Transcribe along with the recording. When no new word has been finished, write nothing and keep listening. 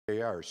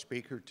Our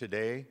speaker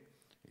today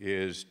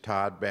is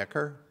Todd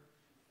Becker,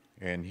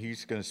 and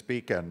he's going to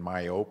speak on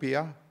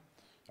myopia,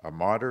 a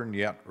modern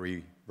yet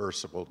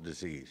reversible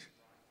disease.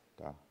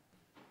 Todd.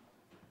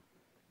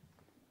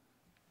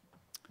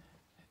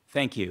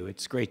 Thank you.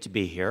 It's great to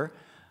be here.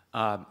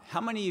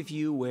 How many of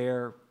you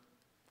wear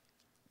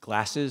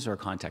glasses or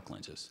contact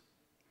lenses?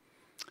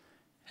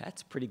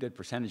 That's a pretty good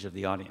percentage of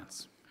the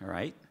audience, all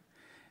right?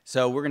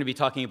 So we're going to be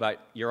talking about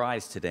your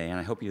eyes today, and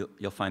I hope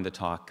you'll find the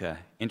talk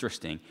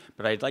interesting.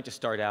 But I'd like to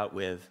start out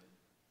with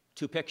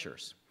two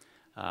pictures.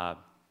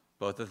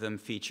 Both of them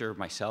feature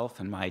myself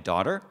and my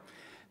daughter.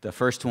 The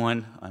first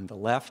one on the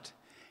left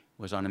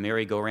was on a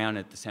merry-go-round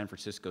at the San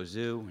Francisco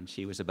Zoo when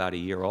she was about a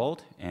year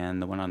old,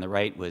 and the one on the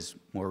right was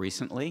more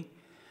recently.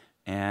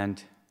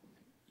 And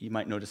you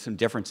might notice some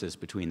differences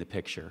between the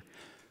picture.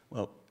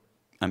 Well,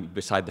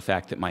 beside the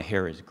fact that my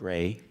hair is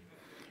gray,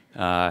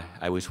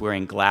 I was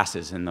wearing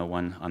glasses in the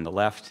one on the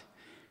left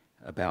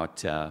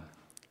about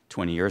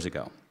 20 years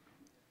ago.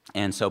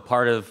 And so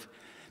part of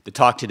the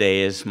talk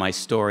today is my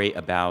story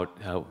about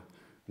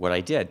what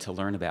I did to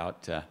learn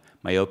about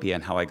myopia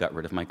and how I got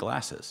rid of my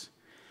glasses.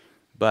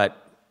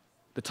 But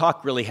the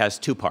talk really has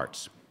two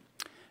parts.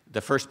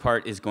 The first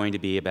part is going to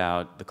be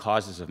about the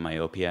causes of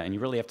myopia, and you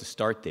really have to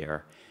start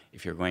there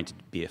if you're going to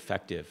be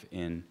effective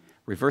in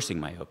reversing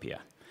myopia.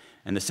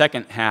 And the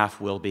second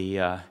half will be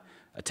a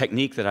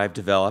technique that I've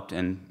developed,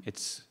 and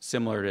it's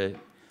similar to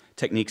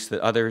techniques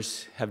that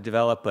others have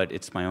developed, but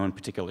it's my own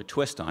particular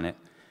twist on it,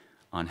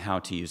 on how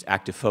to use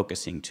active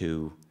focusing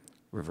to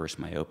reverse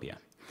myopia.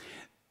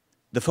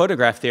 The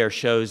photograph there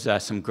shows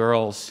some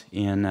girls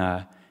in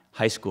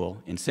high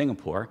school in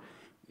Singapore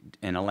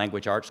in a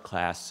language arts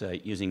class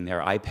using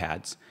their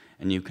iPads,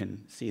 and you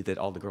can see that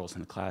all the girls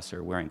in the class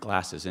are wearing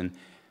glasses. And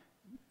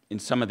in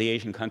some of the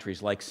Asian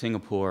countries like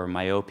Singapore,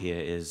 myopia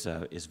is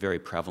very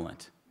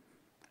prevalent.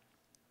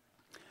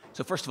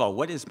 So first of all,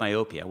 what is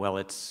myopia? Well,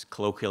 it's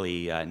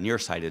colloquially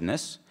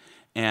nearsightedness,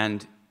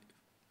 and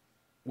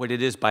what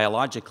it is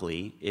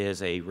biologically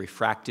is a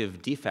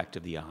refractive defect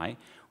of the eye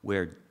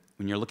where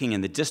when you're looking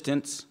in the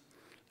distance,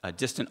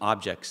 distant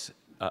objects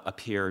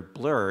appear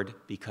blurred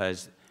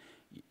because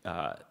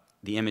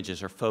the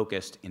images are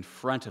focused in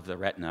front of the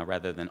retina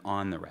rather than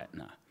on the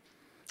retina.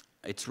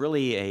 It's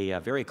really a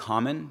very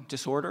common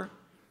disorder,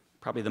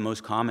 probably the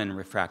most common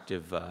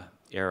refractive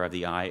error of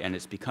the eye, and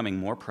it's becoming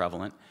more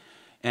prevalent.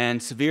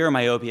 And severe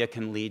myopia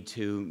can lead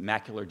to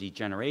macular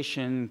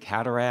degeneration,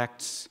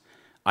 cataracts,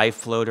 eye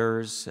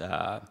floaters,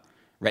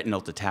 retinal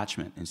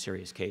detachment in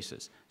serious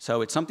cases.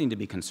 So it's something to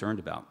be concerned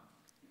about.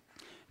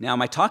 Now,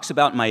 my talk's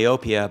about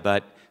myopia,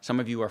 but some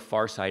of you are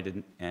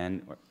farsighted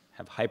and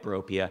have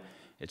hyperopia.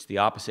 It's the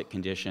opposite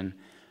condition.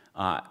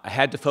 I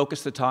had to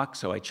focus the talk,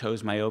 so I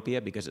chose myopia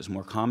because it's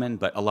more common,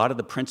 but a lot of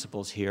the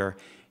principles here,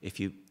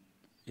 if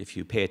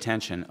you pay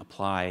attention,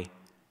 apply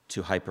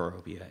to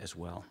hyperopia as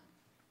well.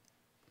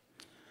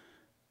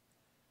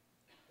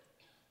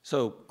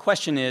 So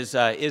question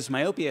is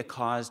myopia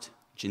caused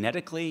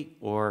genetically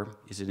or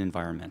is it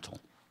environmental?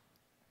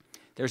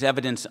 There's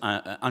evidence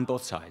on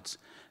both sides.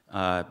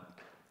 For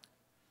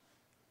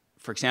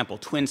example,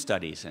 twin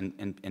studies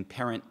and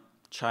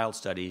parent-child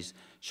studies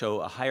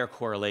show a higher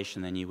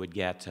correlation than you would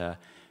get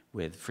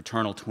with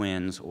fraternal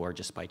twins or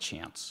just by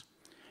chance.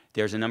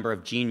 There's a number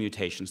of gene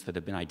mutations that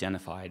have been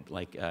identified,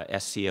 like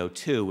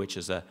SCO2, which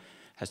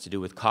has to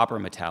do with copper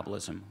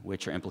metabolism,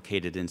 which are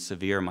implicated in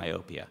severe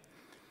myopia.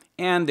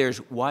 And there's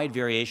wide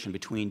variation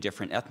between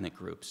different ethnic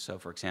groups. So,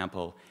 for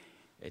example,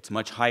 it's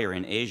much higher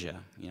in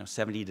Asia,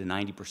 70 to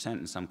 90%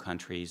 in some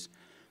countries,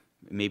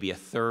 maybe a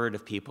third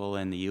of people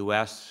in the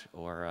US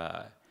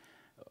or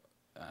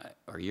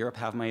Europe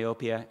have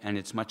myopia, and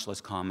it's much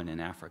less common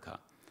in Africa.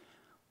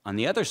 On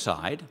the other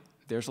side,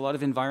 there's a lot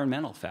of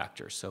environmental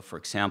factors. So, for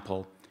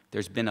example,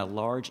 there's been a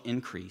large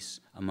increase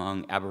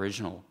among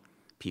Aboriginal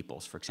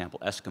peoples, for example,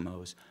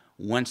 Eskimos,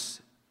 once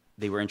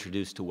they were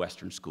introduced to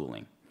Western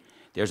schooling.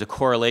 There's a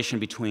correlation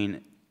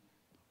between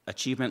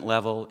achievement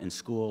level in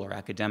school or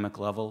academic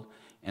level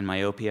and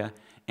myopia,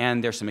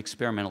 and there's some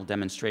experimental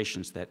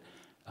demonstrations that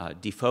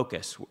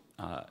defocus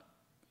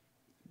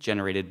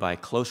generated by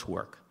close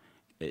work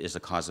is a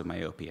cause of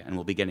myopia, and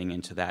we'll be getting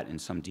into that in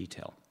some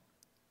detail.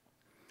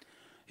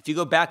 If you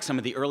go back some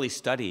of the early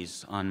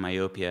studies on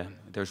myopia,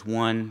 there's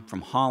one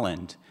from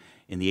Holland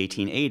in the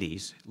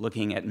 1880s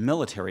looking at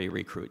military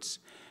recruits,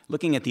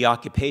 looking at the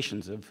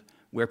occupations of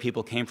where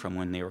people came from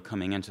when they were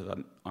coming into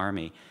the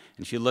army.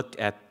 And if you looked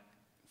at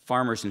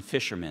farmers and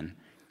fishermen,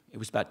 it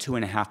was about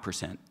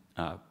 2.5%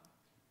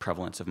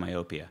 prevalence of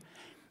myopia.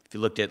 If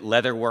you looked at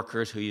leather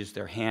workers who used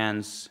their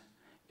hands,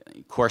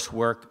 coarse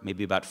work,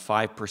 maybe about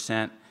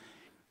 5%.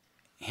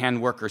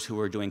 Hand workers who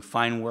were doing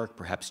fine work,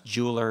 perhaps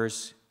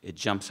jewelers, it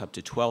jumps up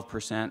to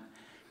 12%.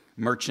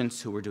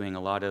 Merchants who were doing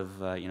a lot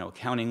of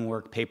accounting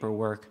work,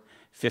 paperwork,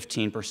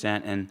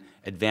 15%, and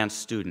advanced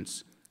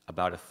students,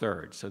 about a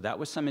third. So that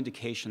was some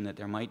indication that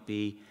there might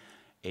be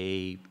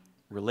a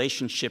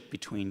relationship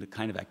between the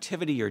kind of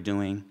activity you're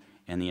doing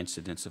and the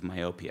incidence of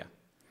myopia.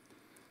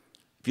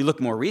 If you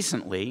look more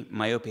recently,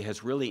 myopia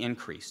has really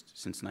increased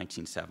since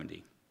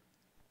 1970,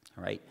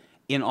 all right,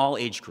 in all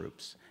age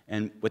groups.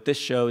 And what this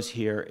shows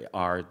here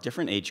are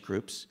different age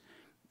groups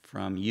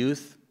from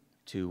youth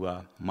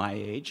to my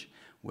age,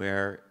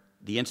 where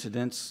the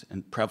incidence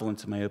and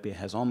prevalence of myopia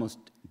has almost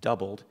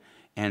doubled,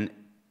 and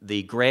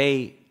the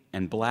gray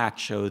and black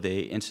show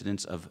the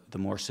incidence of the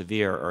more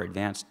severe or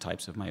advanced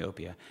types of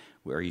myopia,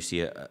 where you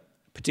see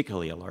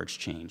particularly a large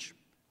change.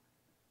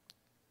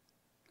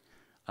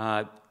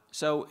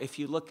 So if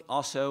you look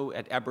also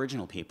at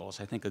Aboriginal peoples,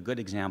 I think a good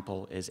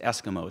example is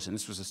Eskimos, and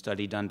this was a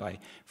study done by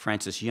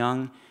Francis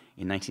Young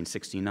in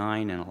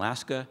 1969 in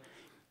Alaska.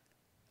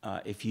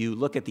 If you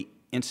look at the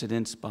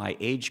incidence by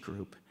age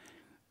group,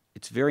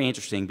 it's very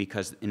interesting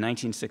because in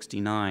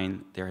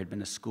 1969, there had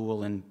been a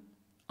school in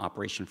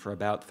operation for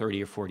about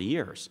 30 or 40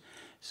 years.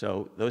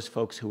 So those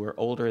folks who were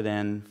older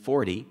than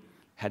 40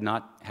 had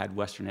not had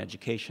Western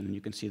education, and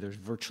you can see there's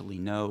virtually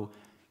no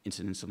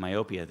incidence of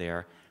myopia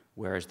there,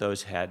 whereas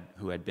those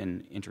who had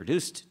been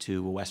introduced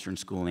to Western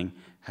schooling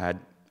had,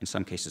 in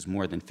some cases,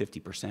 more than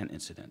 50%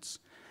 incidence.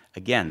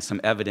 Again,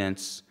 some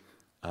evidence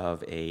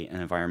of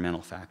an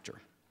environmental factor.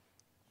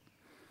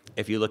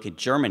 If you look at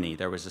Germany,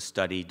 there was a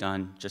study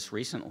done just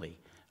recently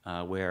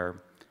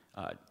where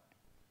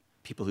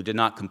people who did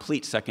not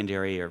complete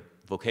secondary or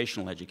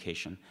vocational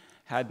education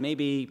had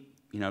maybe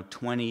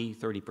 20,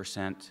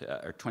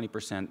 30% or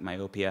 20%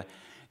 myopia.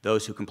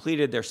 Those who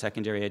completed their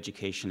secondary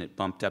education, it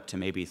bumped up to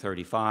maybe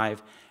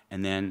 35,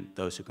 and then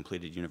those who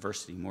completed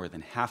university, more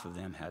than half of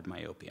them had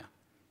myopia.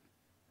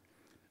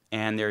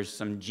 And there's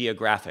some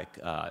geographic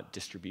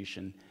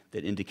distribution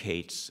that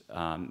indicates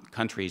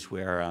countries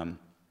where,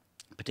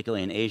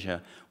 particularly in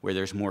Asia, where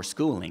there's more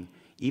schooling.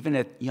 Even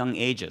at young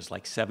ages,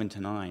 like 7 to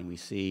 9, we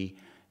see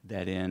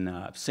that in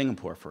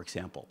Singapore, for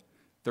example,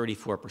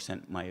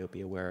 34%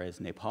 myopia,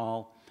 whereas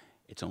Nepal,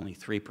 it's only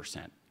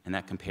 3%. And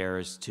that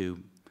compares to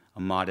a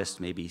modest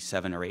maybe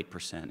 7 or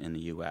 8% in the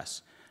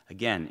US,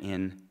 again,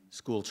 in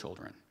school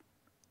children.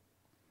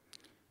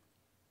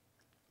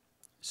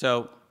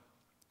 So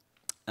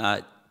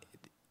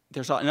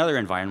there's another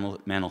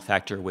environmental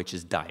factor, which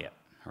is diet,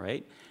 all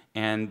right?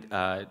 And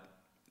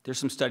there's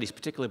some studies,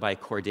 particularly by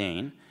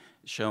Cordain,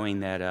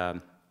 showing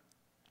that,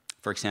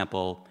 for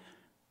example,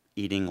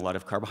 eating a lot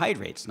of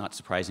carbohydrates, not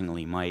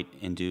surprisingly, might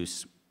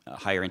induce a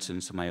higher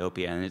incidence of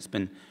myopia, and it's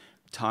been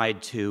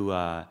tied to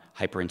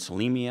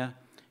hyperinsulinemia,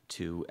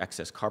 to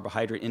excess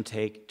carbohydrate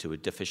intake, to a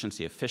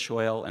deficiency of fish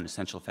oil and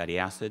essential fatty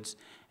acids,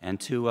 and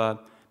to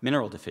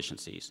mineral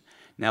deficiencies.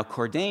 Now,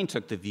 Cordain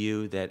took the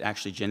view that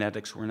actually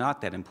genetics were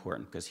not that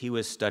important because he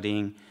was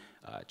studying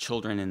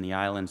children in the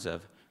islands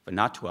of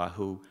Vanuatu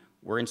who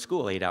were in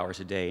school 8 hours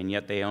a day, and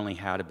yet they only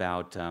had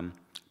about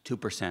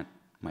 2%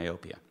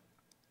 myopia.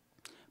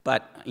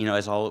 But,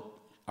 as I'll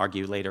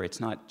argue later, it's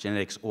not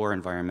genetics or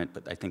environment,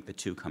 but I think the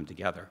two come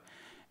together.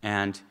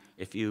 And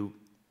if you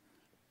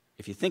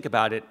think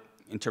about it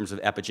in terms of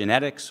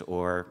epigenetics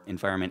or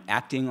environment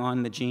acting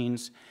on the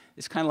genes,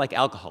 it's kind of like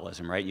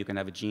alcoholism, right? You can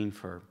have a gene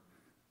for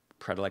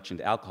predilection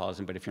to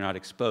alcoholism, but if you're not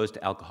exposed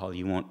to alcohol,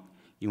 you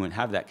won't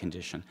have that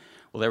condition.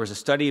 Well, there was a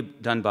study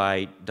done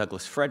by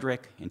Douglas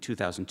Frederick in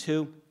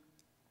 2002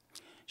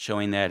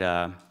 showing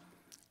that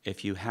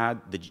if you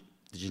had the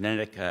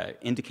genetic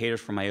indicators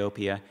for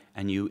myopia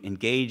and you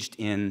engaged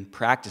in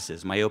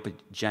practices,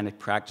 myopogenic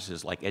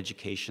practices like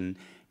education,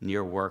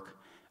 near work,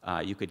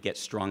 you could get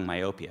strong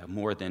myopia,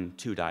 more than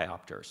 2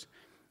 diopters.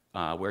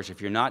 Whereas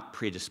if you're not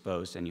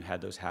predisposed and you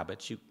had those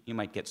habits, you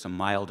might get some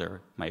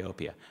milder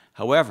myopia.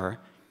 However,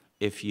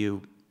 if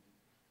you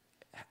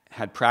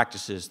had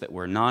practices that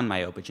were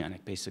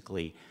non-myopogenic,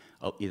 basically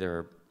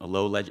either a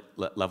low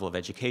level of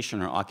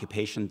education or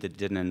occupation that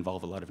didn't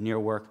involve a lot of near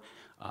work,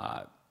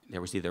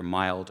 there was either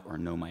mild or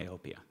no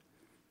myopia.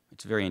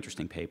 It's a very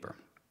interesting paper.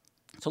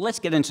 So let's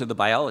get into the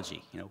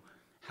biology.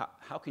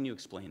 How can you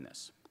explain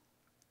this?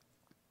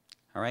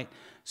 All right,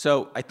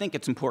 so I think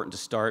it's important to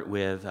start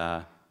with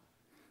an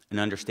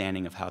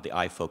understanding of how the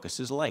eye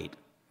focuses light.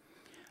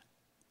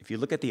 If you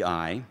look at the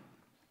eye,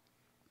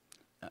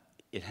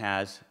 it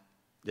has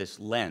this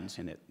lens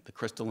in it, the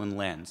crystalline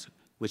lens,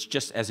 which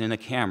just as in a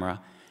camera,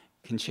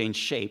 can change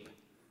shape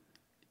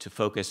to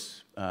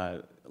focus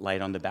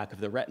light on the back of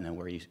the retina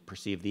where you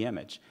perceive the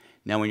image.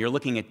 Now, when you're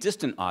looking at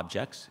distant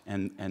objects,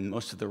 and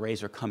most of the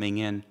rays are coming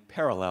in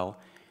parallel,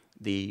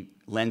 the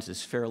lens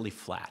is fairly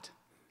flat.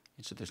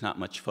 So there's not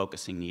much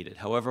focusing needed.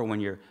 However, when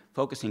you're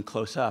focusing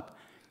close up,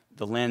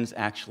 the lens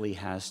actually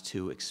has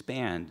to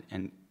expand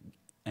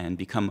and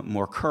become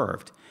more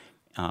curved.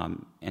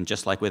 And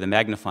just like with a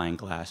magnifying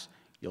glass,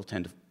 you'll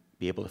tend to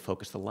be able to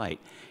focus the light.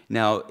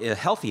 Now, a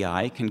healthy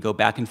eye can go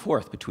back and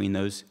forth between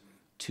those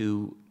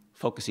two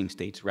focusing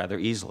states rather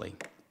easily.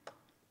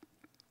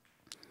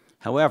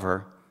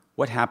 However,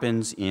 what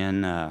happens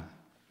in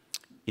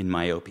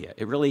myopia?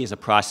 It really is a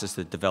process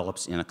that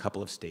develops in a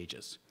couple of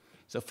stages.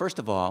 So first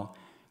of all,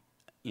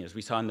 as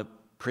we saw in the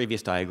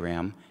previous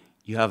diagram,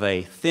 you have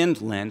a thinned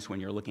lens when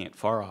you're looking at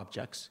far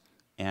objects,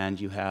 and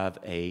you have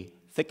a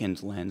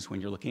thickened lens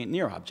when you're looking at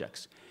near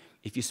objects.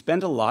 If you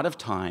spend a lot of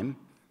time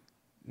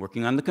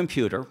working on the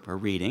computer or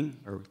reading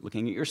or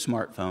looking at your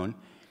smartphone,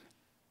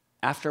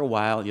 after a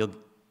while, when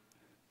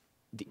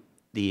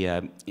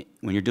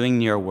you're doing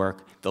near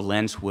work, the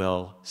lens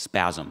will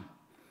spasm,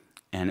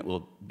 and it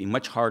will be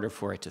much harder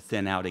for it to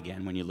thin out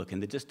again when you look in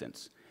the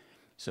distance.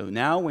 So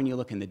now when you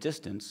look in the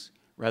distance,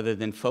 rather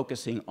than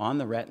focusing on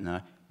the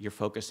retina, you're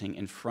focusing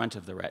in front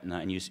of the retina,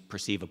 and you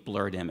perceive a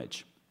blurred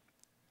image.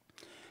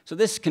 So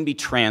this can be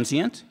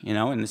transient,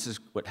 and this is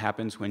what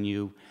happens when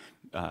you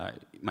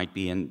might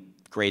be in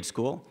grade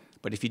school.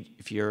 But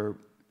if you're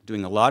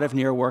doing a lot of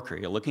near work or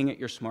you're looking at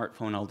your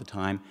smartphone all the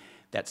time,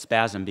 that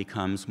spasm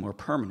becomes more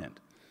permanent.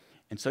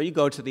 And so you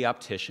go to the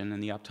optician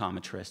and the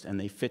optometrist, and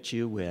they fit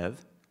you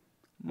with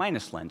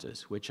minus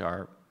lenses, which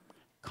are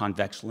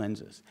convex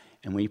lenses.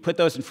 And when you put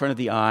those in front of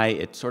the eye,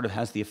 it sort of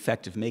has the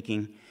effect of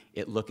making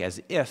it look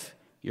as if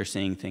you're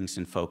seeing things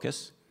in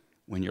focus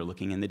when you're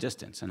looking in the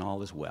distance, and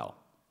all is well.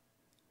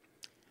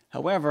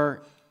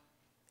 However,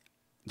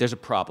 there's a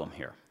problem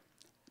here,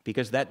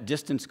 because that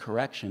distance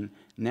correction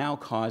now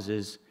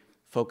causes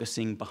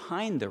focusing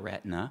behind the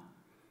retina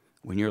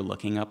when you're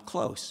looking up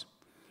close.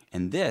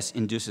 And this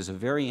induces a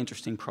very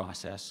interesting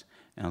process,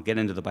 and I'll get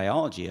into the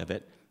biology of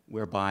it,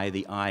 whereby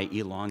the eye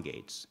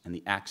elongates and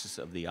the axis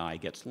of the eye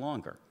gets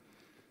longer.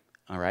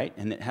 All right?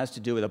 And it has to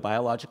do with a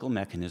biological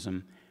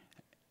mechanism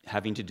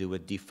having to do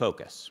with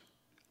defocus.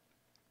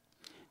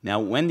 Now,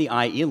 when the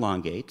eye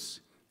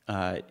elongates,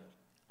 all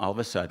of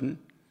a sudden,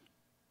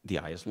 the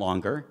eye is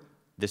longer.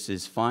 This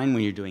is fine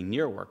when you're doing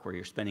near work, where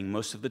you're spending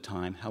most of the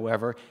time.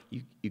 However,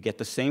 you get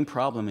the same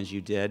problem as you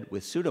did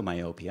with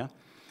pseudomyopia,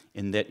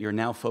 in that you're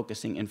now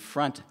focusing in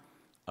front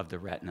of the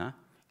retina,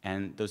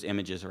 and those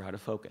images are out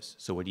of focus.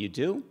 So what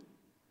do?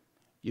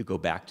 You go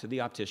back to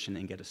the optician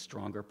and get a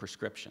stronger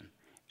prescription.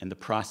 And the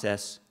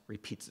process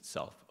repeats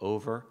itself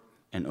over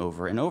and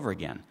over and over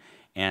again.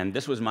 And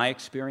this was my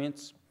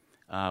experience,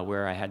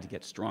 where I had to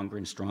get stronger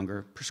and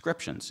stronger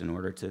prescriptions in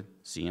order to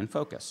see in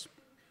focus.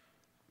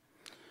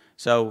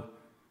 So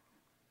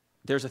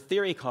there's a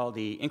theory called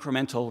the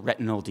incremental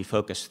retinal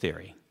defocus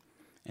theory.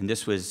 And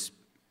this was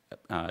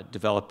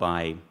developed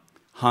by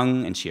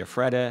Hung and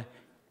Chiafreda.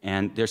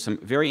 And there's some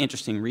very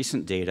interesting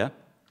recent data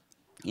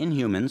in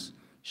humans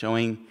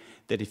showing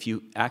that if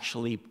you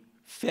actually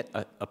fit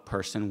a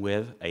person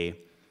with a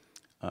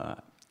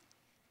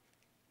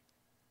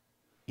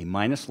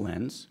minus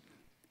lens,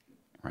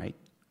 right,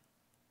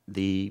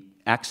 the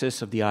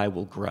axis of the eye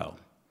will grow.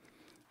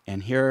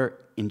 And here,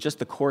 in just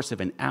the course of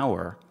an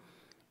hour,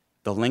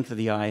 the length of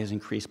the eye is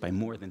increased by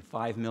more than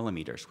 5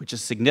 millimeters, which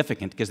is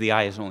significant because the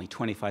eye is only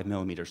 25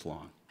 millimeters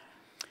long.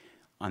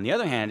 On the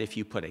other hand, if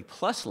you put a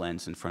plus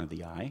lens in front of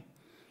the eye,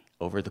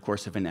 over the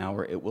course of an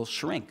hour, it will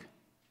shrink,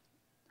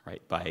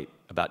 right, by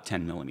about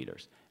 10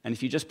 millimeters. And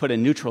if you just put a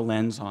neutral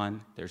lens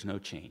on, there's no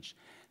change.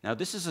 Now,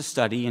 this is a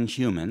study in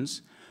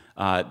humans.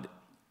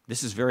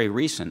 This is very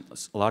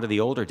recent. A lot of the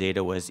older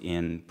data was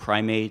in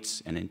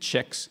primates and in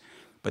chicks.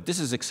 But this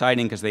is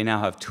exciting because they now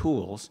have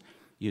tools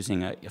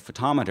using a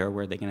photometer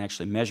where they can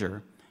actually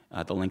measure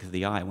the length of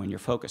the eye when you're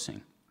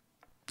focusing.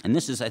 And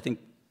this is, I think,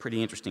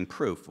 pretty interesting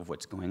proof of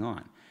what's going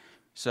on.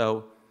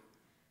 So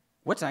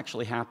what's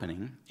actually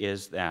happening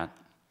is that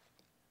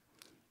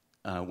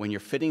when you're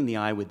fitting the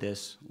eye with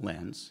this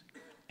lens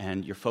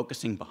and you're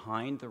focusing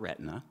behind the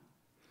retina,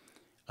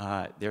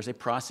 there's a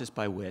process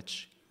by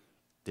which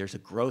there's a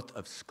growth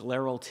of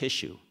scleral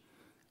tissue.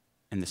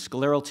 And the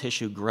scleral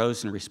tissue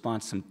grows in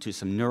response to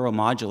some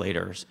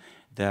neuromodulators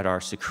that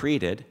are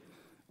secreted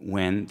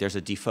when there's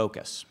a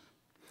defocus.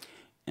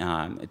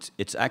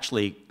 It's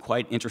actually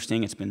quite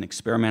interesting. It's been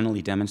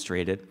experimentally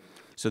demonstrated.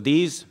 So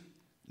these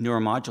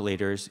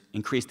neuromodulators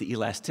increase the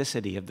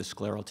elasticity of the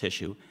scleral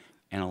tissue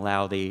and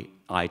allow the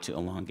eye to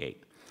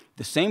elongate.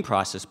 The same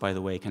process, by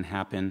the way, can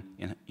happen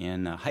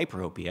in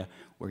hyperopia,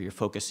 where you're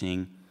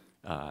focusing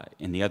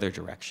in the other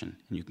direction,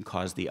 and you can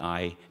cause the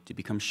eye to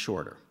become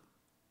shorter.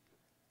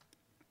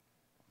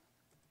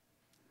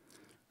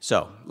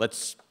 So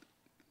let's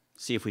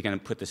see if we can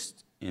put this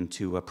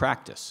into a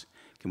practice.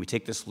 Can we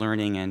take this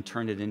learning and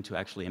turn it into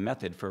actually a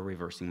method for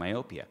reversing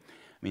myopia?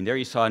 I mean, there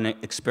you saw an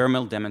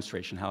experimental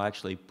demonstration how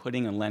actually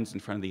putting a lens in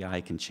front of the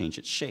eye can change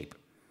its shape.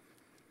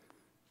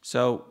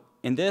 So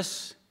in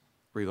this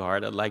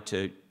regard, I'd like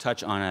to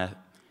touch on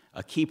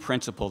a key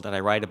principle that I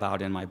write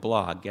about in my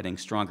blog, Getting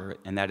Stronger,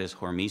 and that is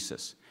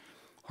hormesis.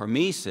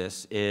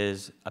 Hormesis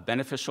is a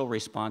beneficial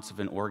response of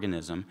an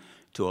organism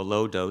to a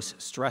low-dose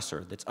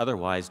stressor that's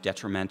otherwise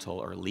detrimental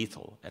or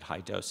lethal at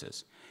high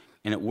doses.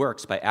 And it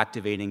works by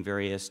activating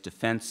various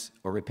defense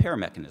or repair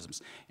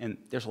mechanisms. And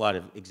there's a lot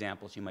of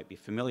examples you might be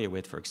familiar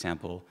with, for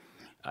example,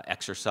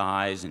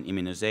 exercise and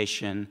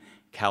immunization,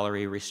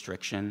 calorie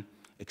restriction,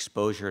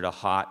 exposure to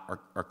hot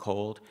or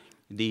cold.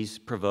 These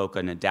provoke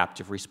an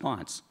adaptive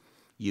response.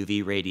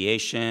 UV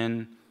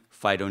radiation,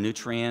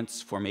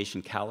 phytonutrients,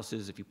 formation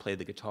calluses. If you play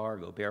the guitar,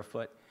 go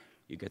barefoot,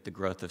 you get the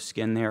growth of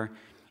skin there.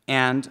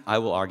 And I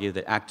will argue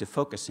that active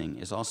focusing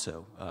is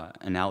also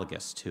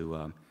analogous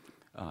to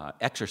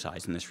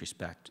exercise in this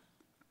respect.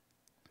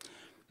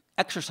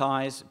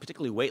 Exercise,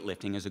 particularly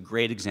weightlifting, is a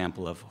great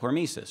example of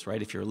hormesis,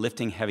 right? If you're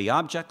lifting heavy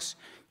objects,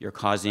 you're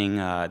causing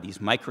these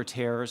micro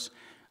tears,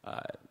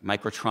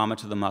 micro trauma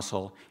to the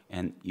muscle,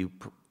 and you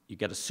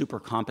get a super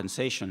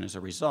compensation as a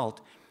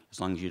result. As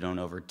long as you don't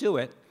overdo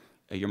it,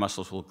 your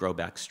muscles will grow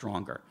back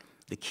stronger.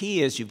 The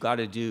key is you've got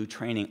to do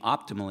training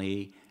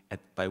optimally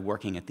by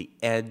working at the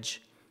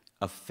edge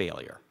of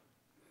failure.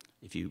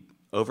 If you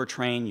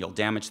overtrain, you'll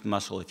damage the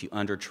muscle. If you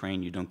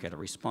undertrain, you don't get a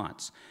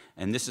response.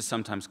 And this is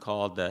sometimes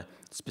called the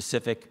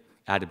specific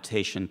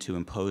adaptation to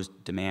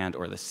imposed demand,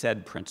 or the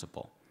SAID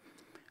principle.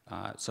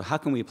 So how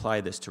can we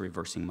apply this to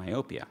reversing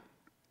myopia?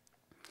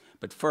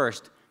 But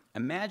first,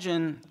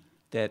 imagine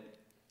that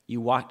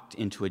you walked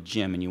into a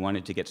gym and you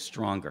wanted to get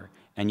stronger,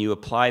 and you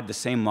applied the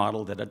same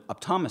model that an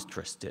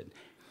optometrist did.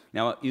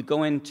 Now, you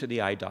go into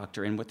the eye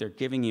doctor, and what they're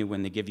giving you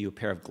when they give you a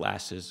pair of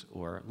glasses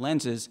or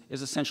lenses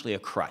is essentially a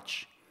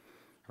crutch,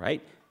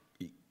 right?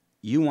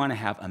 You want to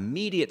have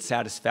immediate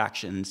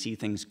satisfaction and see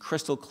things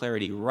crystal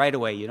clarity right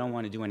away. You don't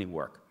want to do any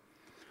work.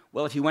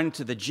 Well, if you went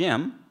into the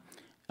gym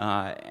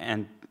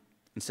and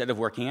instead of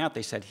working out,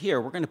 they said, here,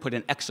 we're going to put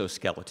an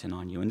exoskeleton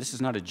on you. And this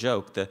is not a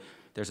joke.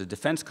 There's a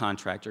defense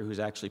contractor who's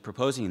actually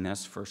proposing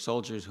this for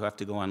soldiers who have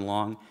to go on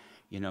long,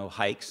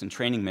 hikes and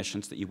training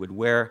missions, that you would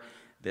wear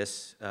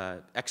this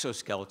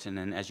exoskeleton,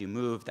 and as you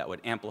move, that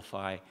would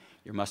amplify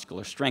your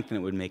muscular strength and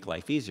it would make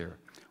life easier.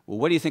 Well,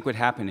 what do you think would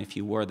happen if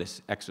you wore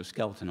this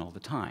exoskeleton all the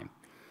time,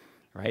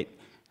 right?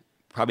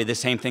 Probably the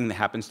same thing that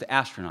happens to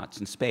astronauts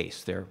in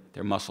space. Their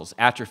muscles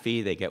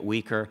atrophy, they get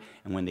weaker,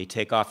 and when they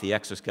take off the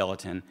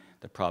exoskeleton,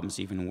 the problem's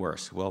even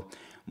worse. Well,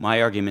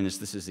 my argument is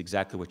this is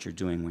exactly what you're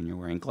doing when you're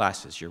wearing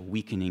glasses. You're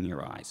weakening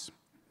your eyes.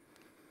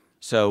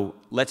 So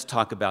let's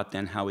talk about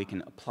then how we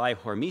can apply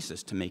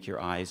hormesis to make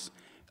your eyes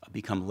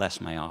become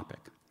less myopic.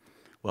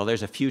 Well,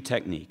 there's a few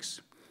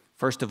techniques.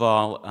 First of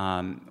all,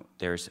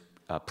 there's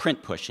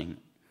print pushing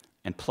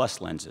and plus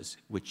lenses,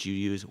 which you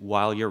use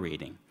while you're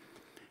reading.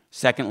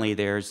 Secondly,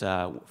 there's,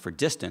 for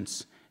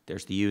distance,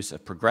 there's the use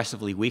of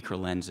progressively weaker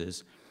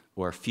lenses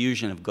or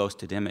fusion of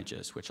ghosted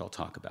images, which I'll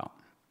talk about.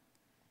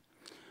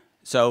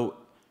 So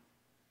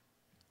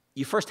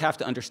you first have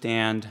to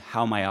understand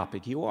how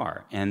myopic you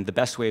are, and the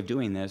best way of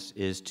doing this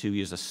is to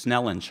use a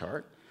Snellen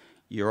chart.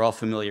 You're all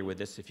familiar with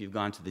this if you've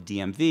gone to the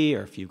DMV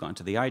or if you've gone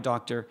to the eye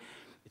doctor.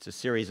 It's a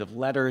series of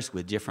letters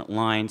with different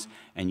lines,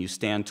 and you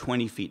stand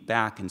 20 feet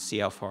back and see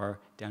how far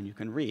down you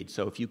can read.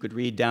 So if you could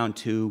read down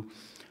to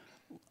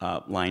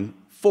line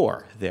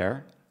 4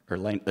 there, or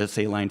let's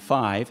say line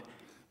 5,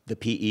 the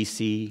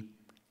PECFD,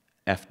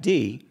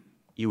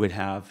 you would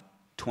have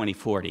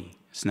 20/40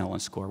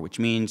 Snellen score, which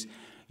means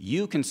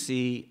you can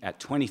see at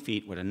 20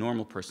 feet what a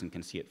normal person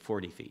can see at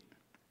 40 feet.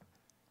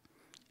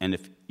 And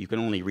if you can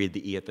only read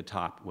the E at the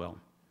top, well,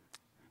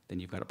 then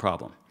you've got a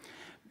problem.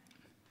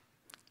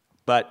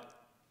 But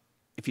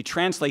if you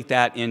translate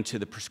that into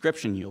the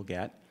prescription you'll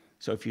get,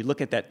 so if you look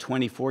at that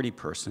 20/40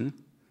 person,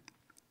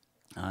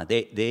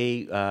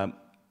 they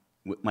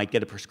might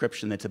get a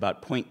prescription that's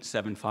about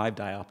 0.75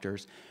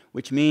 diopters,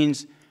 which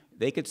means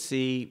they could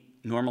see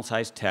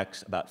normal-sized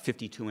text about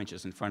 52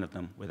 inches in front of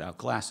them without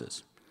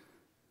glasses.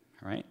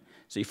 All right?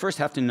 So you first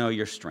have to know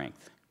your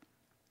strength.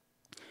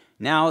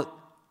 Now,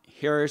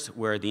 here's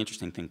where the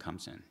interesting thing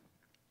comes in.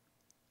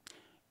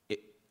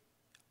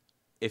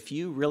 If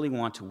you really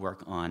want to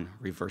work on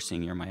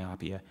reversing your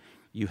myopia,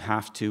 you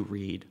have to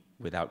read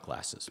without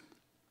glasses.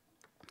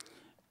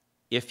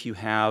 If you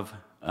have,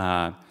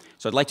 so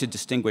I'd like to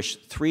distinguish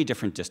 3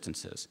 different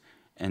distances.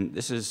 And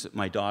this is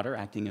my daughter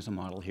acting as a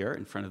model here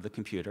in front of the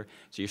computer.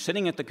 So you're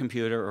sitting at the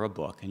computer or a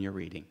book and you're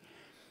reading.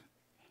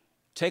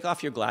 Take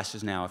off your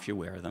glasses now if you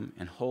wear them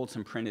and hold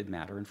some printed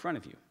matter in front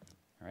of you,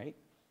 all right?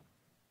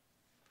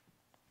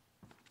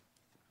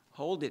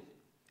 Hold it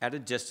at a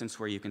distance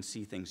where you can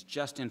see things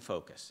just in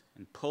focus,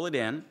 and pull it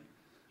in.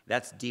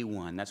 That's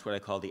D1. That's what I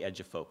call the edge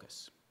of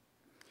focus.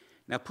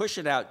 Now push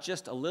it out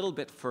just a little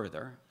bit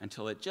further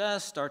until it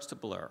just starts to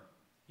blur.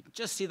 You can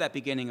just see that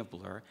beginning of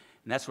blur,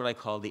 and that's what I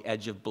call the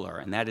edge of blur,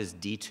 and that is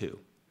D2.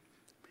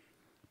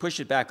 Push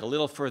it back a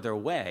little further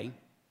away,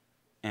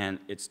 and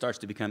it starts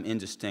to become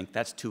indistinct.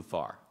 That's too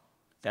far.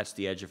 That's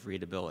the edge of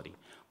readability.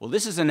 Well,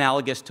 this is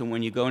analogous to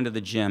when you go into the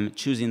gym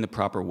choosing the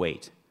proper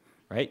weight.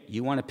 Right?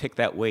 You want to pick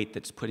that weight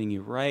that's putting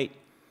you right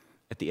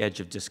at the edge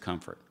of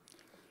discomfort.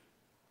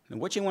 Now,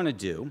 what you want to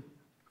do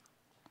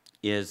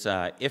is,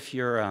 if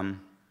you're, let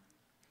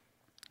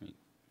me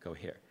go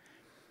here,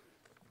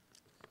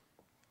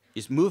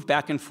 is move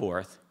back and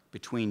forth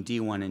between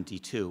D1 and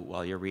D2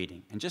 while you're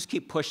reading, and just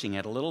keep pushing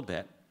it a little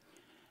bit,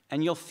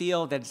 and you'll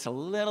feel that it's a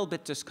little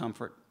bit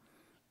discomfort,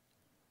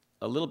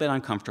 a little bit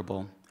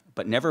uncomfortable,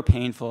 but never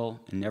painful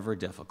and never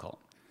difficult.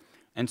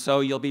 And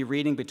so you'll be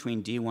reading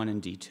between D1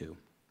 and D2.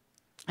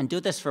 And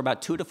do this for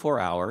about 2 to 4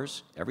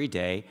 hours every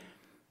day.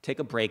 Take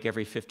a break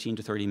every 15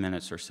 to 30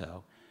 minutes or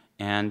so.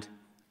 And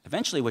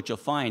eventually what you'll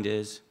find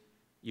is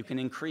you can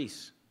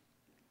increase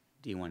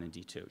D1 and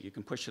D2. You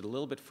can push it a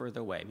little bit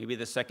further away. Maybe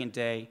the second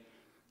day,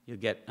 you'll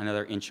get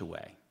another inch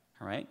away,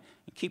 all right?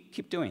 And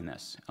keep doing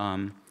this.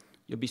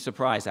 You'll be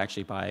surprised,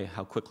 actually, by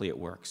how quickly it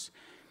works.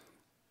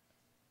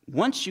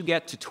 Once you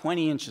get to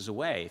 20 inches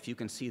away, if you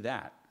can see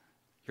that,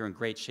 you're in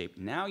great shape.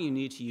 Now you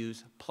need to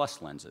use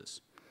plus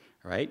lenses,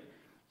 right?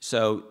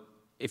 So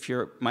if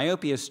your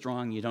myopia is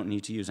strong, you don't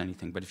need to use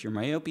anything. But if your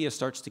myopia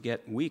starts to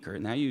get weaker,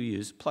 now you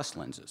use plus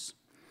lenses.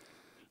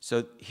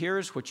 So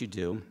here's what you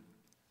do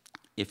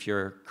if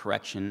your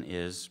correction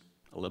is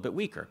a little bit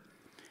weaker.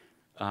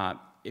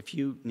 If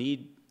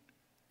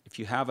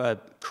you have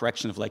a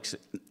correction of like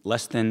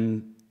less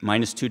than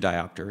 -2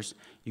 diopters,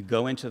 you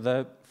go into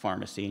the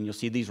pharmacy and you'll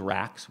see these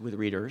racks with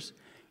readers,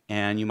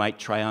 and you might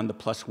try on the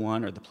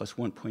 +1 or the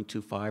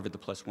 +1.25 or the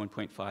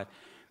 +1.5.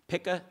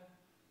 Pick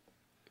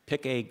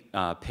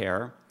a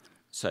pair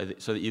so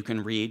that you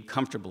can read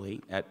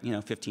comfortably at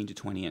 15 to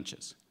 20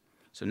 inches.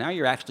 So now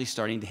you're actually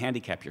starting to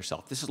handicap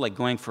yourself. This is like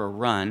going for a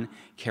run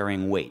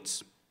carrying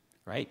weights,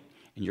 right?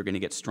 And you're going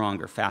to get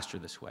stronger faster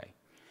this way.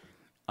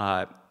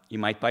 You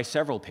might buy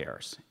several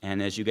pairs,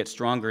 and as you get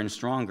stronger and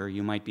stronger,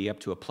 you might be up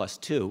to a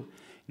 +2.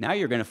 Now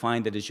you're going to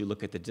find that as you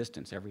look at the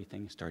distance,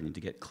 everything's starting to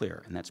get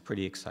clear, and that's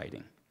pretty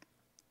exciting.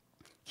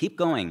 Keep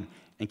going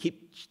and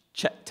keep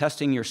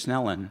testing your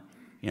Snellen,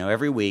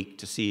 every week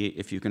to see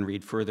if you can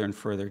read further and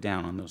further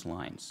down on those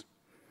lines.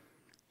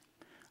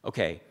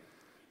 Okay,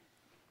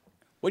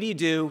 what do you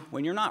do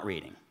when you're not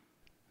reading?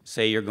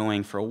 Say you're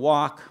going for a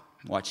walk,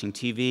 watching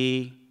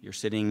TV, you're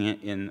sitting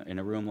in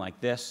a room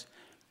like this,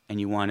 and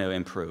you want to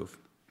improve.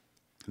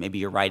 Maybe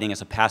you're riding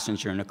as a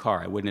passenger in a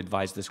car. I wouldn't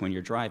advise this when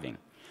you're driving,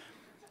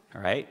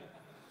 all right?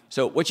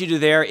 So what you do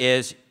there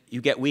is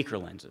you get weaker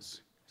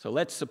lenses. So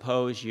let's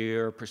suppose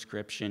your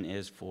prescription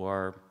is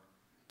for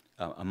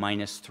a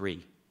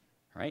 -3,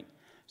 right?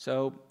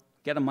 So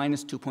get a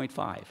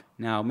 -2.5.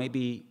 Now,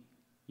 maybe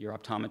your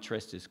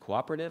optometrist is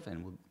cooperative,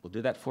 and we'll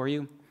do that for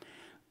you.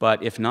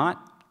 But if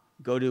not,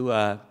 go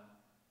to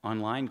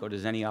online, go to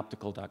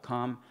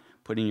zennioptical.com,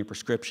 put in your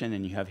prescription,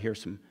 and you have here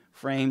some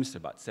frames,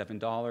 about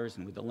 $7,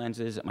 and with the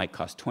lenses, it might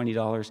cost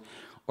 $20.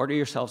 Order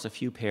yourselves a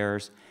few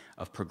pairs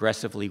of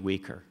progressively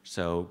weaker.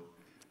 So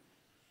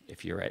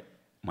if you're at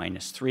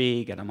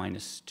 -3, get a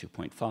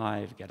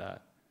 -2.5, get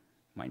a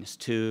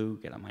 -2,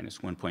 get a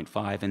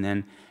 -1.5, and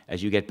then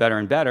as you get better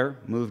and better,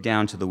 move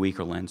down to the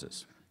weaker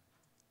lenses.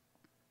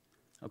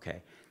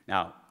 Okay,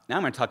 now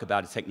I'm going to talk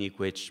about a technique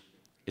which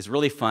is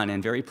really fun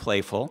and very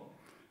playful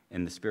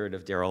in the spirit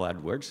of Daryl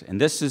Edwards, and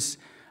this is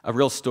a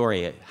real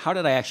story. How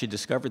did I actually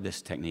discover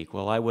this technique?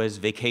 Well, I was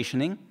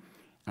vacationing,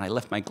 and I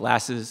left my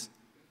glasses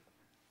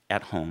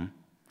at home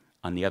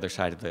on the other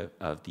side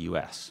of the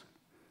US.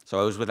 So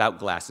I was without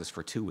glasses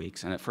for 2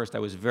 weeks, and at first I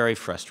was very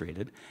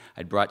frustrated.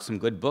 I'd brought some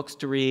good books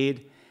to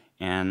read,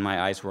 and my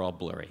eyes were all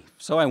blurry.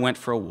 So I went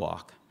for a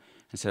walk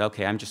and said,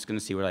 okay, I'm just going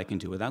to see what I can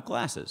do without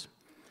glasses.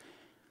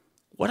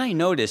 What I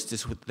noticed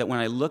is that when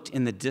I looked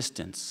in the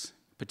distance,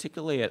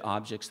 particularly at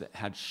objects that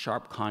had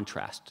sharp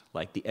contrast,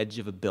 like the edge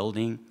of a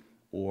building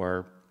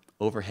or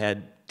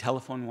overhead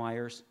telephone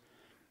wires,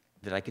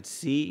 that I could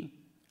see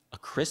a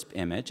crisp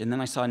image, and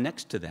then I saw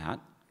next to that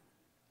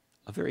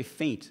a very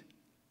faint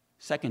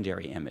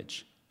secondary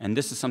image. And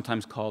this is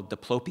sometimes called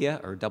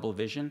diplopia, or double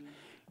vision.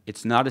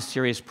 It's not a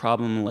serious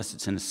problem unless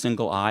it's in a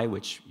single eye,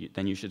 which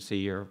then you should see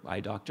your eye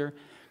doctor.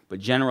 But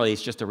generally,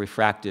 it's just a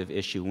refractive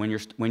issue.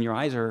 When your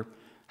eyes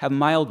have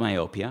mild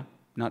myopia,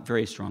 not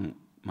very strong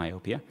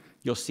myopia,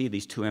 you'll see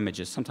these two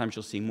images. Sometimes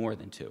you'll see more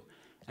than two.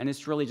 And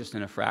it's really just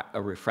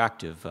a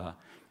refractive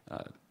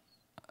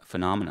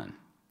phenomenon.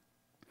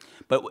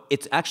 But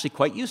it's actually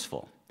quite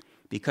useful,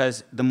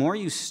 because the more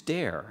you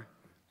stare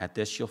at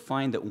this, you'll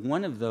find that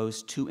one of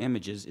those two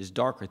images is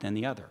darker than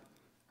the other,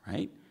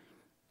 right?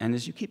 And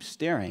as you keep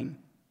staring,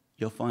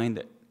 you'll find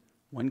that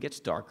one gets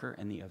darker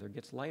and the other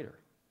gets lighter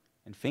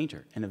and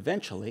fainter. And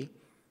eventually,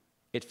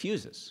 it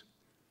fuses.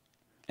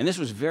 And this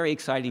was a very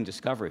exciting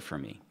discovery for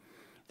me,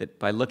 that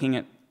by looking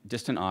at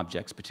distant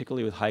objects,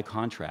 particularly with high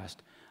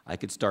contrast, I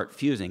could start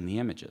fusing the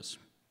images.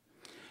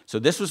 So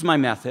this was my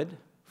method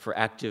for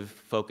active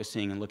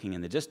focusing and looking in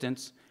the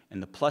distance,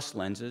 and the plus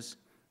lenses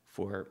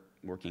for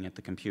working at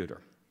the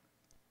computer.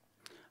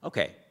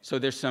 Okay, so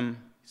there's some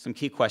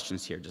key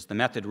questions here. Does the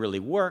method really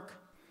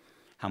work?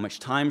 How much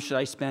time should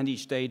I spend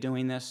each day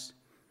doing this?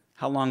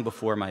 How long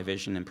before my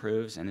vision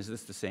improves? And is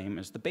this the same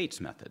as the Bates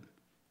method?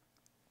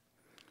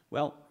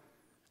 Well,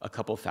 a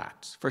couple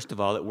facts. First of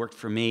all, it worked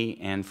for me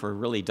and for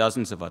really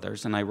dozens of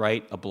others, and I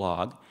write a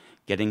blog,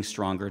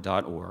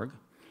 gettingstronger.org,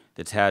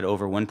 that's had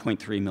over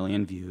 1.3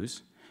 million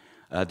views.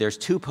 There's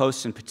two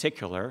posts in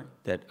particular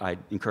that I'd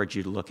encourage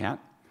you to look at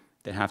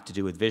that have to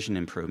do with vision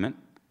improvement.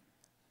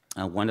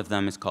 One of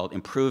them is called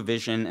Improve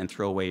Vision and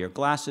Throw Away Your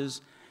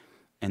Glasses.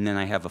 And then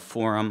I have a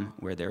forum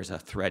where there's a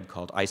thread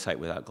called Eyesight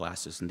Without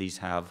Glasses, and these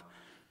have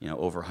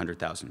over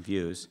 100,000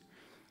 views.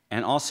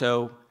 And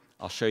also,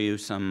 I'll show you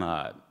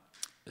some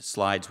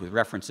slides with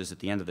references at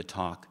the end of the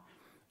talk,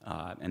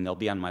 and they'll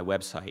be on my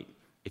website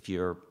if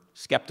you're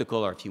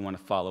skeptical or if you want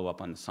to follow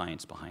up on the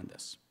science behind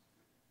this.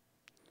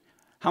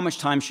 How much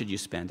time should you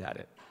spend at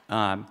it?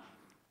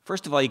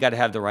 First of all, you got to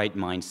have the right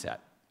mindset.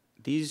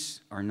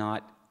 These are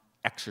not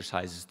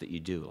exercises that you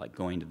do, like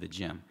going to the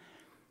gym.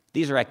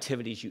 These are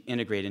activities you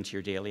integrate into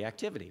your daily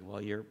activity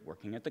while you're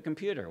working at the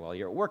computer, while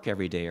you're at work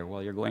every day, or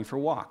while you're going for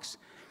walks.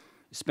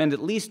 Spend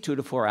at least 2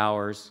 to 4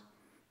 hours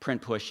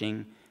print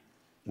pushing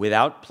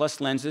without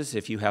plus lenses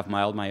if you have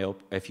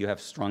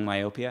strong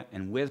myopia,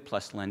 and with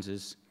plus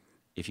lenses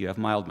if you have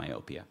mild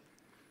myopia.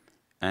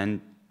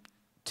 And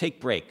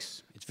take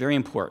breaks. It's very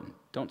important.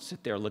 Don't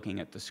sit there looking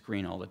at the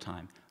screen all the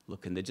time.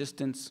 Look in the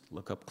distance,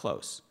 look up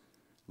close.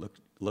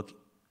 Look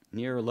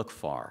near, look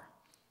far.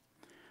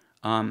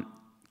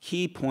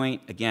 Key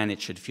point, again,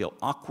 it should feel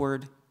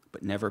awkward,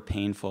 but never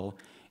painful.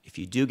 If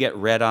you do get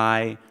red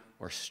eye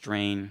or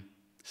strain,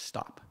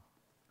 stop.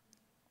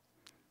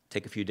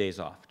 Take a few days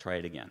off, try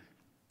it again.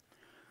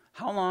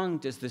 How long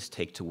does this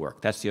take to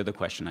work? That's the other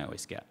question I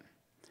always get.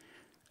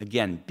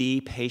 Again, be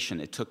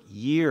patient. It took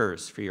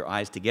years for your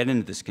eyes to get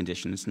into this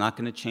condition. It's not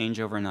going to change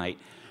overnight.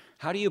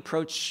 How do you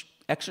approach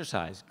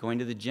exercise, going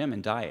to the gym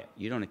and diet?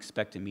 You don't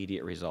expect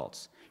immediate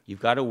results.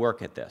 You've got to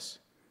work at this.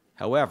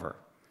 However,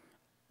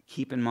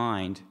 keep in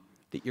mind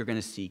that you're going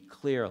to see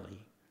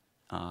clearly,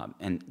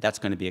 and that's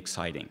going to be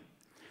exciting.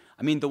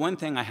 I mean, the one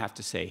thing I have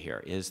to say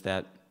here is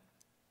that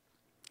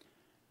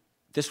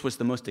this was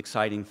the most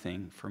exciting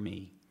thing for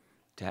me,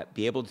 to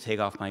be able to take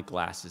off my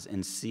glasses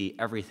and see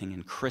everything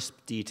in crisp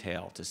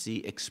detail, to see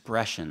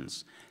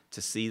expressions,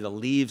 to see the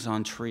leaves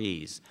on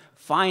trees,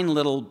 fine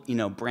little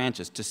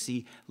branches, to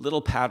see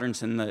little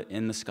patterns in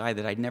the sky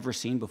that I'd never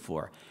seen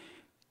before.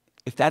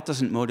 If that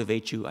doesn't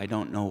motivate you, I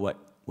don't know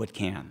what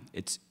can.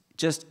 It's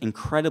just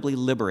incredibly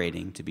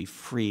liberating to be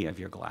free of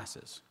your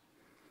glasses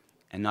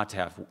and not to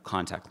have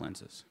contact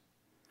lenses.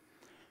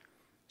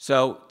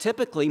 So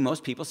typically,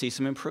 most people see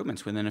some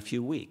improvements within a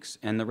few weeks,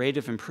 and the rate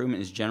of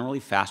improvement is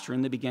generally faster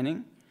in the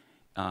beginning.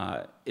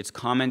 It's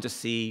common to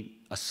see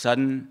a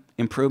sudden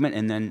improvement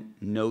and then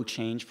no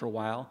change for a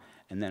while,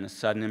 and then a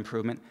sudden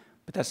improvement.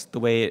 But that's the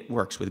way it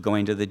works with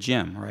going to the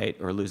gym, right,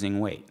 or losing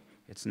weight.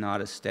 It's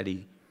not a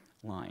steady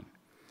line.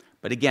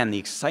 But again, the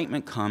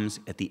excitement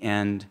comes at the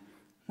end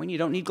when you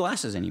don't need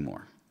glasses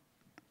anymore.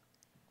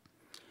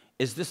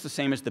 Is this the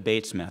same as the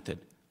Bates method?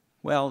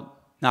 Well,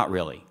 not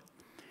really.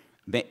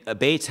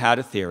 Bates had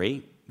a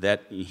theory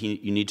that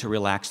you need to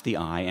relax the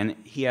eye, and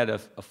he had a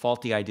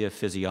faulty idea of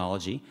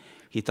physiology.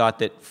 He thought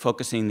that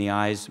focusing the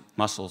eye's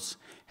muscles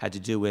had to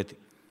do with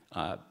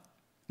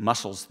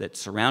muscles that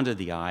surrounded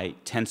the eye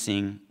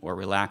tensing or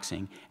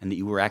relaxing, and that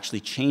you were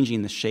actually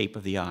changing the shape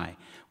of the eye.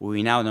 Well,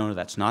 we now know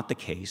that's not the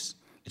case.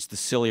 It's the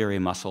ciliary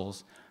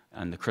muscles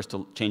and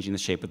changing the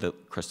shape of the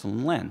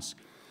crystalline lens.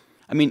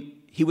 I mean,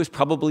 he was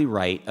probably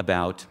right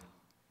about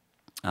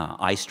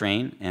eye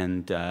strain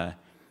and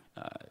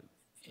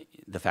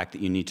the fact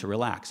that you need to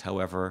relax.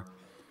 However,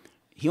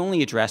 he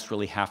only addressed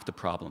really half the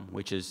problem,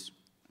 which is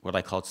what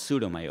I call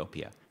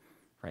pseudomyopia,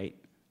 right?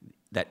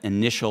 That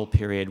initial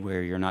period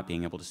where you're not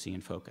being able to see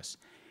in focus.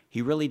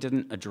 He really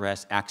didn't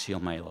address axial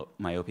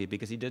myopia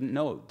because he didn't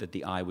know that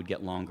the eye would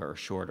get longer or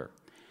shorter.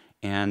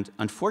 And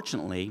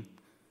unfortunately,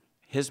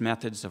 his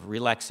methods of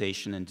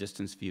relaxation and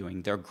distance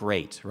viewing, they're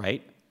great,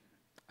 right?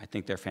 I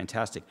think they're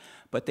fantastic.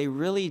 But they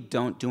really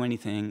don't do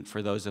anything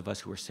for those of us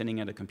who are sitting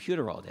at a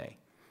computer all day,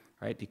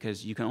 right?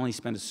 Because you can only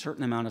spend a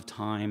certain amount of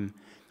time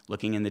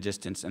looking in the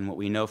distance, and what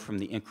we know from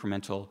the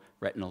incremental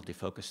retinal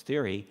defocus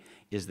theory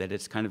is that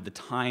it's kind of the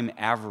time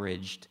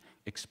averaged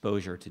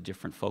exposure to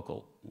different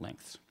focal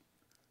lengths.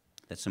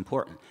 That's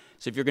important.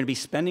 So if you're going to be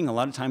spending a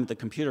lot of time at the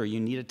computer, you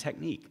need a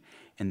technique,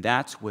 and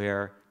that's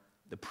where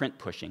the print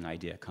pushing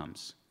idea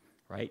comes,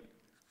 right?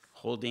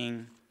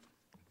 Holding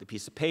the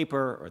piece of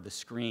paper or the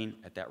screen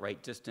at that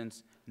right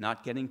distance,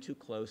 not getting too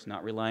close,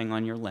 not relying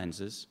on your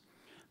lenses,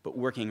 but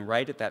working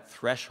right at that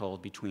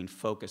threshold between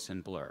focus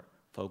and blur.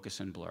 Focus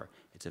and blur.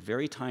 It's a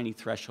very tiny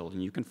threshold,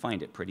 and you can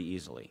find it pretty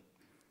easily.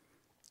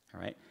 All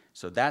right?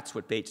 So that's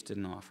what Bates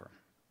didn't offer.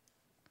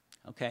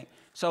 Okay?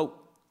 So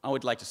I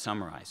would like to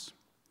summarize.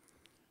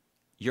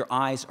 Your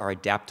eyes are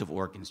adaptive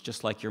organs,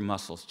 just like your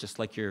muscles, just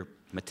like your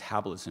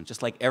metabolism,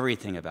 just like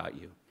everything about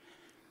you.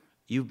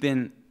 You've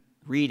been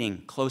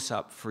reading close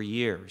up for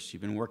years.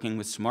 You've been working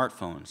with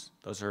smartphones.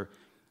 Those are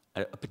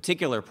a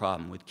particular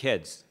problem with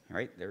kids,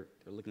 right? They're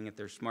looking at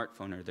their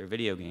smartphone or their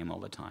video game all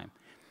the time.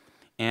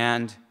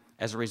 And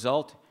as a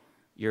result,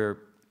 your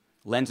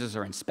lenses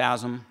are in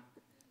spasm.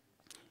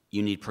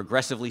 You need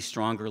progressively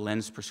stronger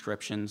lens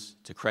prescriptions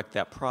to correct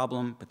that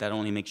problem, but that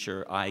only makes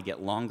your eye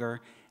get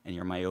longer and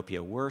your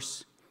myopia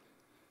worse.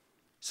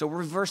 So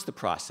reverse the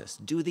process.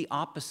 Do the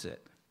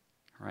opposite,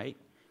 right?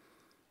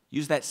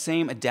 Use that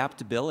same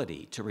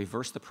adaptability to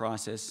reverse the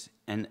process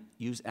and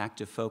use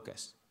active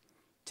focus.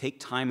 Take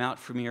time out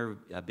from your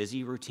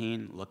busy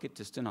routine, look at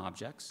distant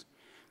objects,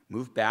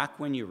 move back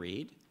when you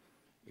read.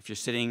 If you're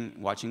sitting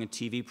watching a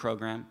TV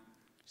program,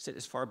 sit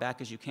as far back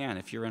as you can.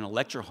 If you're in a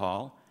lecture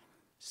hall,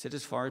 sit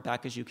as far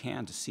back as you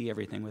can to see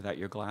everything without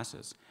your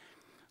glasses.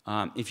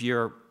 If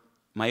your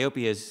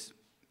myopia is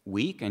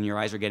weak and your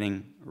eyes are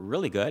getting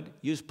really good,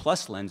 use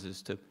plus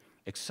lenses to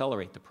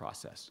accelerate the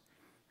process,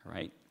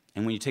 right?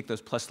 And when you take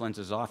those plus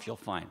lenses off, you'll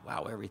find,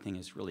 wow, everything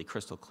is really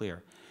crystal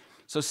clear.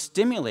 So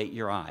stimulate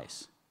your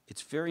eyes.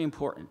 It's very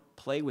important.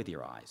 Play with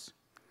your eyes.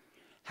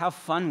 Have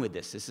fun with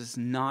this. This is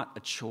not a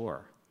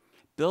chore.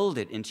 Build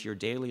it into your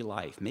daily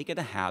life. Make it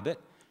a habit,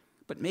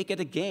 but make it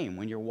a game.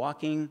 When you're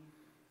walking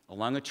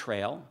along a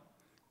trail,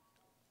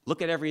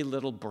 look at every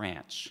little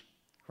branch,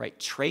 right?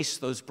 Trace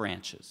those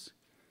branches.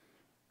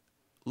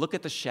 Look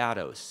at the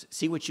shadows.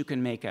 See what you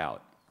can make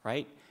out,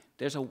 right?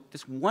 There's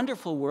this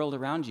wonderful world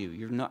around you.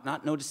 You're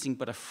not noticing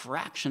but a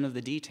fraction of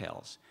the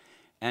details.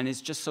 And it's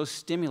just so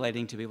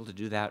stimulating to be able to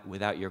do that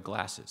without your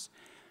glasses.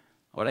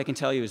 What I can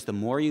tell you is the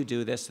more you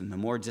do this and the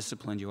more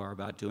disciplined you are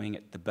about doing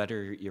it, the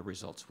better your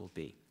results will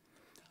be.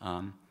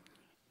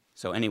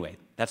 So anyway,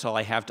 that's all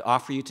I have to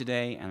offer you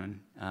today, and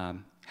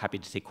I'm happy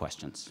to take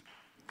questions.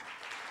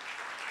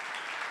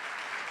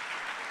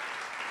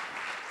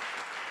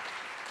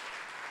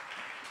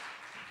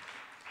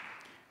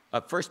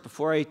 First,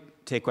 before I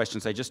take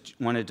questions, I just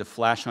wanted to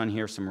flash on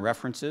here some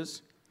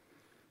references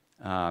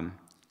on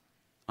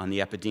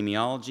the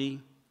epidemiology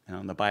and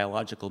on the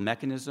biological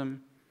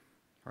mechanism.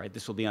 All right,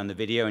 this will be on the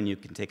video, and you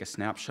can take a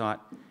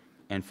snapshot.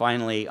 And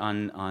finally,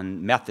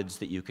 on methods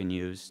that you can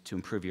use to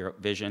improve your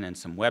vision and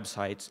some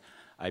websites.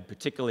 I'd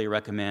particularly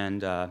recommend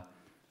the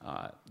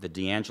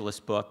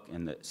DeAngelis book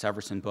and the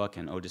Severson book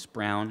and Otis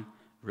Brown,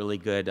 really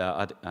good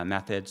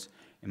methods.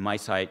 In my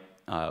site,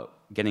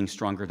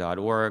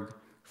 gettingstronger.org,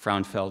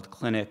 Frauenfeld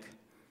Clinic,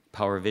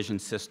 Power Vision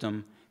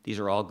System. These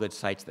are all good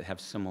sites that have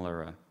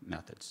similar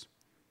methods.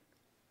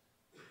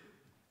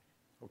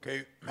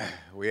 Okay,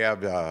 we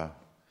have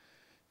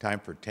time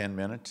for 10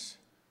 minutes.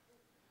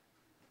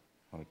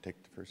 Want to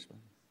take the first one?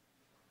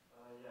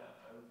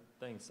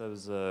 Thanks. That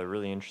was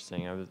really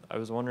interesting. I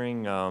was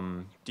wondering,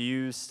 do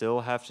you still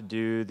have to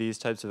do these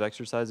types of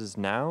exercises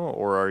now,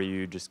 or are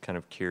you just kind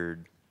of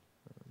cured?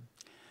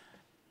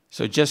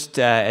 So just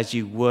as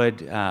you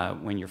would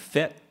when you're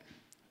fit,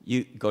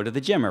 you go to the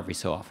gym every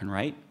so often,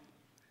 right?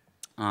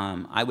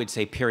 I would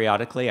say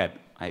periodically.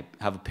 I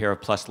have a pair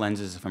of plus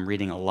lenses. If I'm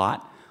reading a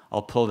lot,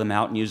 I'll pull them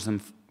out and use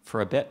them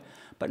for a bit,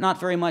 but not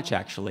very much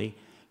actually,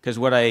 because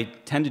what I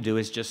tend to do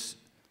is just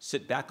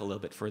sit back a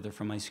little bit further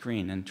from my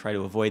screen and try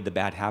to avoid the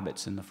bad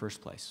habits in the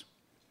first place.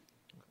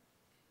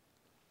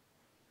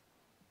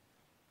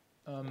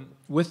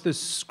 With the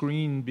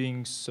screen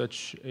being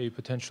such a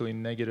potentially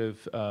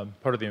negative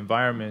part of the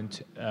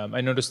environment,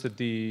 I noticed that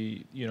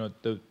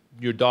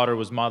your daughter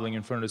was modeling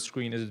in front of the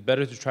screen. Is it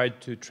better to try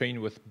to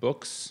train with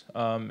books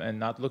and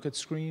not look at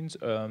screens?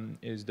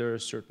 Is there a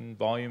certain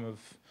volume of,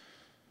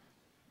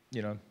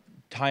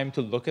 time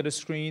to look at a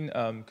screen,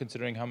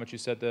 considering how much you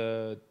said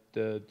the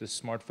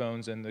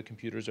smartphones and the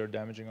computers are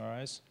damaging our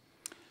eyes?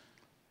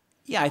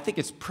 Yeah, I think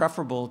it's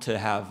preferable to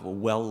have a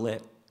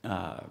well-lit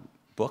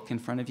book in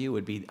front of you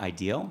would be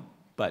ideal,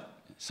 but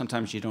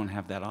sometimes you don't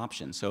have that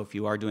option. So if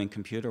you are doing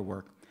computer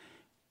work,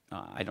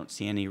 I don't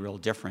see any real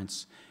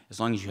difference. As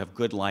long as you have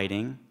good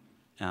lighting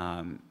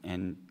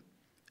and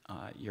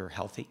you're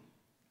healthy,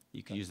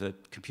 you can use the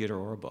computer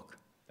or a book.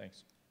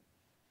 Thanks.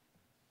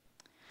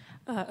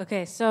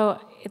 Okay, so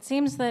it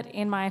seems that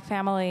in my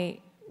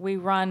family, we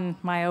run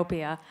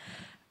myopia.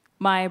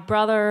 My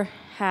brother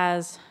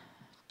has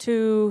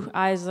 2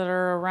 eyes that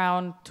are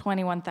around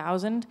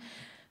 21,000,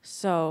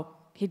 so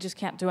he just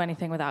can't do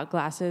anything without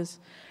glasses.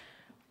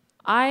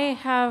 I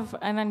have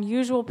an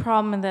unusual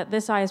problem in that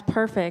this eye is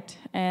perfect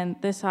and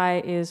this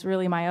eye is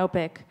really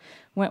myopic.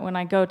 When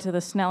I go to the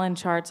Snellen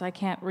charts, I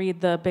can't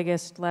read the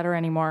biggest letter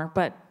anymore,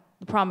 but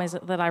the problem is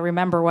that I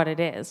remember what it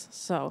is,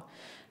 so...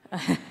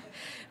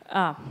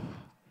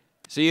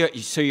 So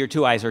your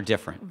 2 eyes are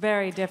different.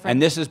 Very different.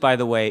 And this is, by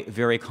the way,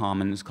 very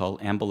common. It's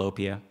called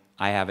amblyopia.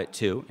 I have it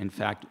too. In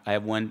fact, I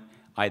have one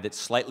eye that's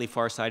slightly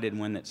farsighted and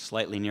one that's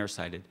slightly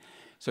nearsighted.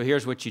 So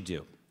here's what you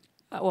do.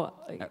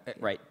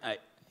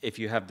 If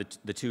you have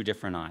the 2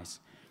 different eyes.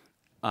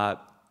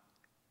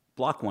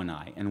 Block one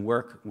eye and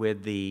work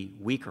with the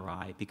weaker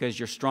eye because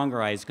your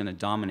stronger eye is going to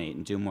dominate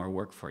and do more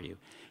work for you.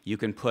 You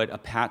can put a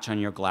patch on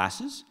your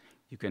glasses.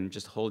 You can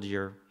just hold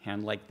your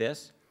hand like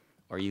this,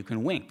 or you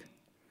can wink.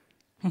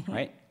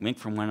 Right? Wink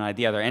from one eye to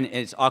the other. And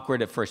it's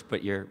awkward at first,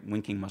 but your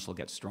winking muscle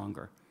gets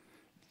stronger.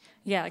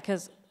 Yeah,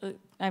 because I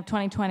have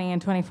 20/20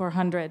 and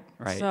 2400.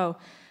 Right. So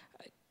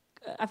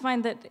I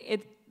find that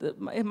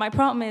my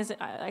problem is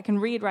I can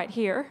read right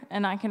here,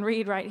 and I can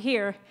read right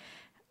here,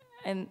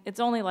 and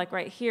it's only like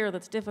right here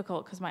that's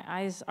difficult because my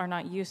eyes are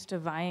not used to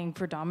vying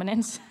for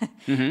dominance,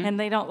 and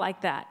they don't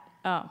like that.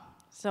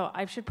 So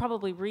I should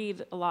probably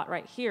read a lot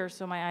right here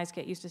so my eyes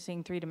get used to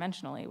seeing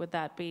 3-dimensionally. Would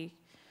that be...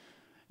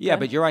 Yeah,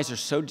 but your eyes are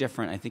so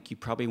different, I think you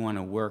probably want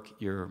to work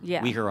your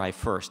Yeah. weaker eye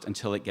first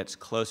until it gets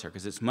closer,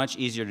 because it's much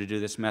easier to do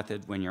this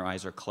method when your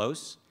eyes are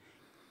close.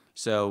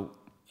 So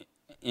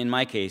in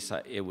my case,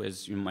 it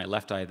was my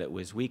left eye that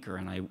was weaker,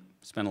 and I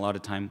spent a lot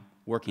of time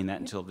working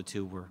that until the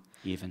 2 were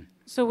even.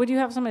 So would you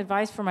have some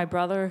advice for my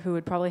brother who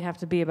would probably have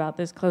to be about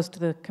this close to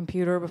the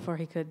computer before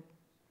he could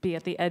be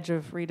at the edge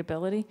of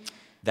readability?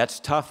 That's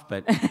tough,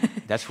 but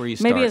that's where you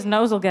start. Maybe his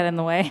nose will get in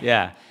the way.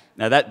 Yeah.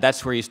 Now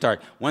that's where you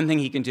start. One thing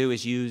he can do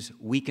is use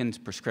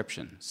weakened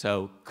prescription.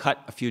 So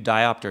cut a few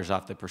diopters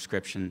off the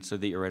prescription so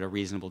that you're at a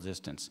reasonable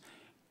distance.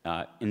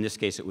 In this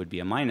case, it would be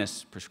a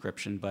minus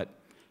prescription, but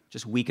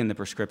just weaken the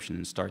prescription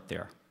and start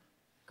there.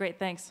 Great,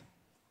 thanks.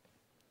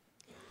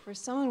 For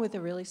someone with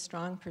a really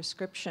strong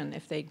prescription,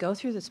 if they go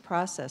through this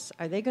process,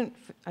 are they going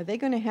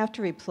to have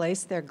to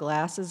replace their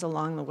glasses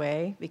along the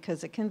way?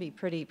 Because it can be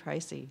pretty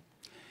pricey.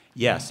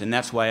 Yes, and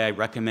that's why I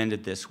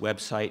recommended this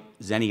website,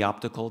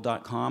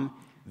 zennyoptical.com.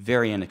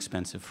 Very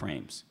inexpensive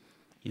frames.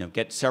 You know,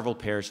 get several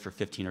pairs for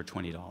 $15 or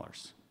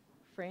 $20.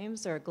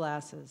 Frames or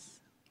glasses?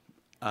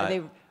 Are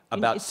they,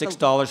 About it's the-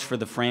 $6 for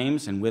the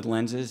frames, and with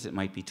lenses, it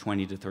might be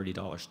 $20 to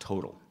 $30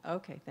 total.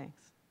 Okay,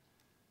 thanks.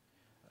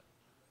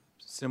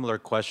 Similar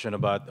question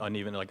about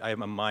uneven, like I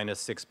have a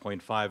minus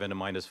 6.5 and a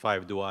minus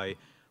 5. Do I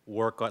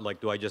work on, like,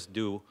 do I just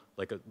do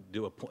like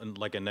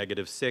a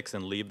negative 6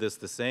 and leave this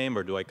the same,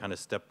 or do I kind of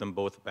step them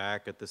both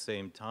back at the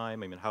same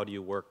time? I mean, how do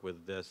you work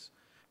with this,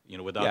 you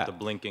know, without the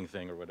blinking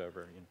thing or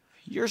whatever? You know?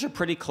 Yours are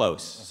pretty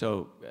close,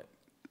 so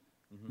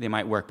they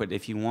might work, but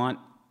if you want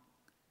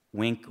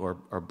wink or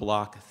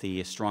block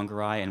the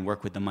stronger eye and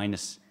work with the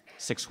minus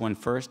 6 one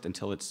first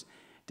until it's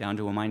down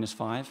to a minus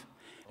 5.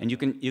 And you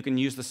can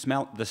use the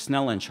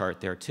Snellen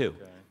chart there too.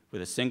 Okay.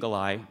 With a single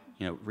eye,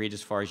 you know, read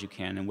as far as you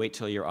can and wait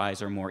till your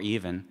eyes are more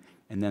even,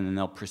 and then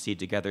they'll proceed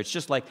together. It's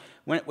just like,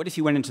 what if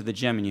you went into the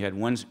gym and you had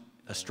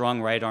a strong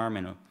right arm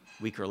and a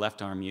weaker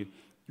left arm? You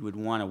would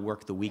want to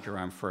work the weaker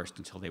arm first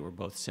until they were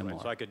both similar.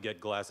 Right, so I could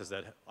get glasses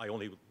that I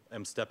only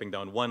am stepping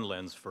down one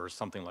lens for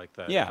something like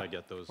that. Yeah, if I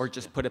get those, or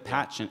just put a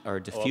patch or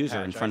a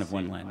diffuser in front of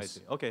one lens. I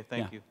see. Okay,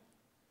 thank you.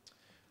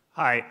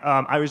 Hi,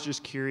 I was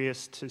just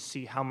curious to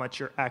see how much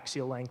your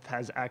axial length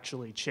has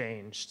actually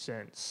changed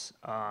since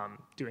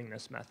doing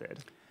this method.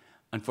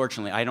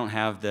 Unfortunately, I don't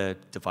have the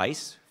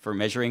device for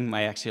measuring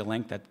my axial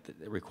length. That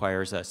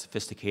requires a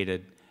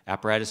sophisticated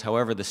apparatus.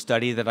 However, the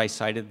study that I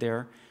cited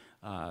there,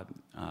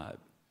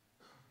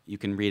 you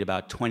can read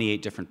about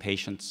 28 different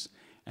patients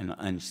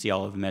and see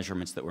all of the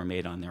measurements that were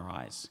made on their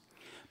eyes.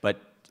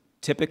 But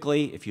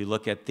typically, if you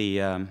look at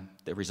the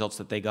results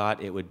that they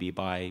got, it would be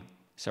by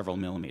several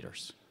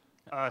millimeters.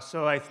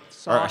 So I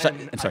saw.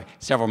 I'm sorry,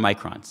 several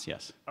microns,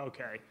 yes.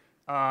 Okay.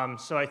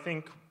 So I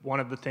think one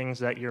of the things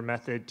that your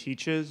method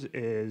teaches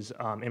is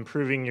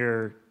improving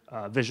your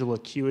visual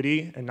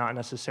acuity and not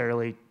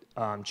necessarily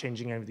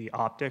changing any of the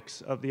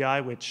optics of the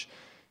eye, which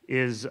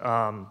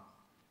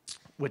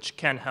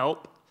can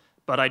help.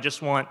 But I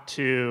just want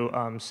to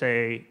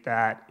say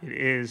that it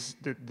is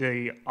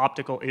the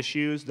optical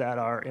issues that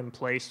are in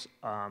place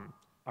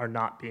are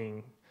not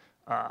being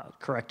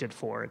corrected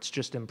for. It's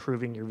just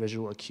improving your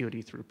visual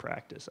acuity through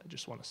practice. I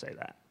just want to say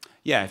that.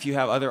 Yeah, if you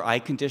have other eye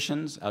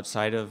conditions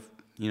outside of,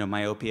 you know,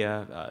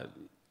 myopia,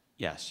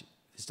 yes,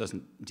 this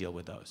doesn't deal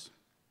with those.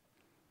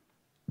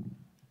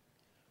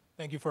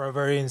 Thank you for a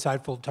very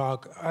insightful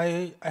talk.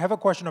 I have a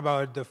question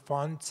about the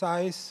font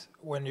size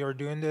when you're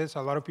doing this.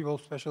 A lot of people,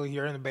 especially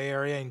here in the Bay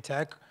Area in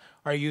tech,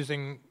 are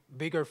using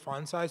bigger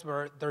font size,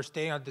 but they're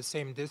staying at the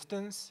same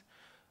distance.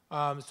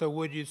 So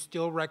would you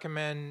still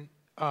recommend,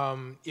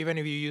 even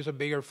if you use a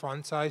bigger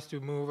font size, to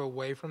move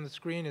away from the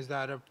screen? Is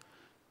that a...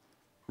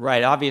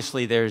 Right,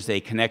 obviously there's a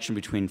connection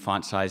between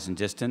font size and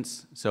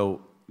distance.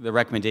 So the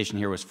recommendation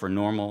here was for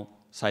normal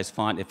size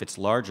font. If it's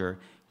larger,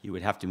 you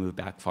would have to move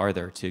back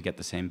farther to get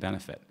the same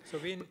benefit. So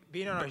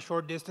being on a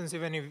short distance,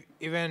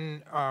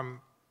 even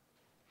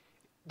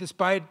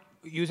despite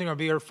using a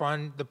bigger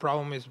font, the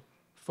problem is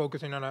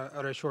focusing on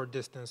a short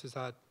distance. Is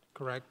that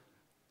correct?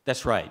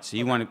 That's right. So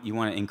you want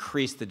to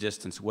increase the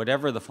distance,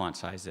 whatever the font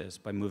size is,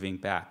 by moving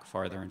back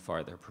farther and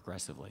farther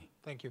progressively.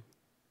 Thank you.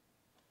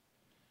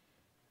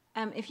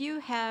 If you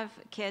have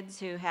kids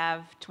who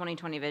have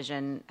 20/20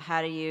 vision,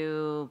 how do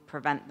you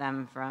prevent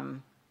them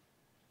from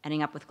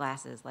ending up with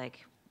glasses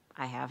like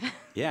I have?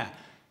 Yeah,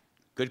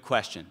 good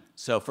question.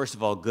 So first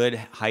of all, good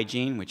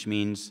hygiene, which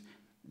means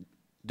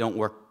don't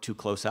work too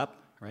close up,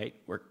 right?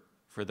 Work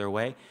further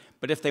away.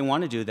 But if they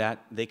want to do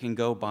that, they can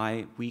go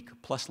buy weak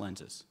plus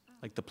lenses,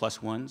 like the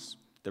plus ones,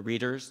 the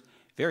readers,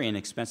 very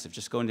inexpensive.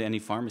 Just go into any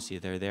pharmacy,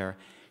 they're there.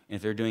 And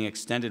if they're doing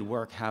extended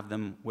work, have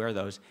them wear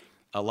those.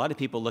 A lot of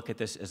people look at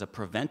this as a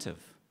preventive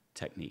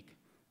technique.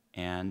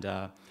 And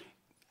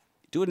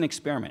do an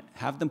experiment.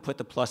 Have them put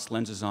the plus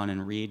lenses on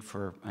and read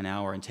for an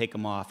hour and take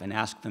them off and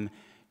ask them,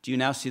 do you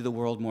now see the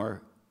world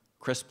more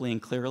crisply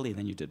and clearly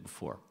than you did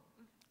before?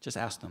 Just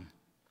ask them.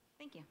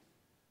 Thank you.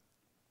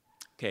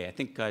 Okay, I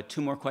think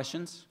 2 more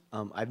questions.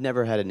 I've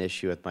never had an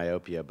issue with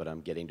myopia, but I'm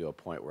getting to a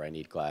point where I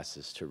need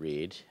glasses to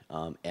read.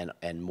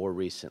 And more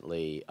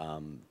recently,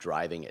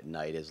 driving at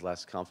night is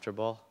less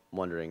comfortable. I'm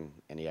wondering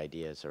any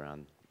ideas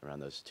around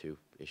those 2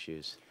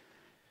 issues.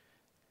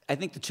 I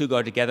think the 2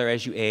 go together.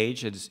 As you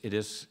age, it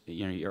is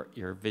you know,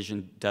 your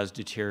vision does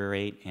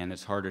deteriorate, and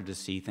it's harder to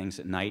see things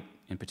at night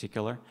in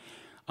particular.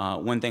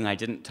 One thing I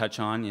didn't touch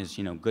on is,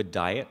 you know, good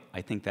diet.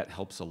 I think that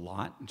helps a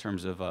lot in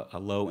terms of a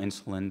low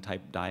insulin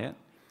type diet,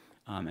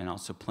 and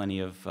also plenty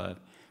of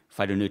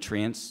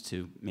phytonutrients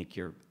to make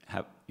your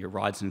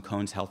rods and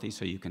cones healthy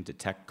so you can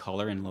detect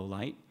color in low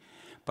light.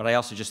 But I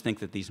also just think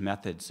that these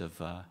methods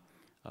of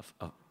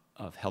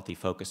healthy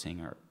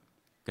focusing are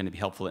going to be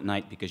helpful at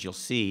night because you'll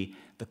see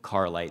the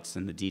correlates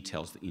and the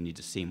details that you need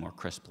to see more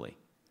crisply.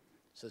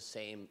 So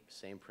same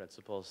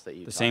principles that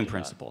you The same talked about?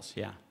 principles,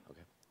 yeah. Okay.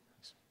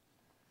 Thanks.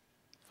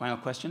 Final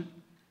question?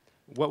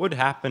 What would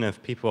happen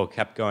if people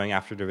kept going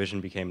after their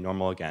vision became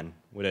normal again?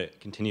 Would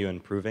it continue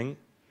improving?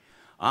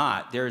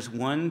 There's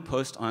one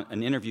post on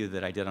an interview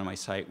that I did on my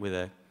site with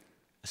a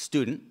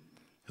student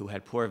who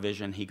had poor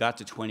vision. He got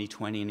to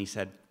 20/20 and he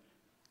said,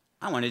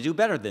 I want to do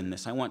better than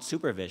this. I want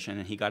supervision.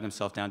 And he got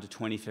himself down to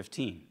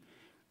 20/15.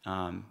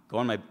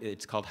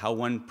 It's called How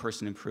One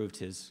Person Improved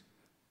His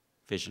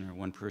Vision, or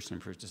One Person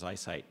Improved His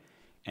Eyesight.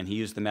 And he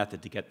used the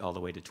method to get all the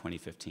way to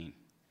 20/15.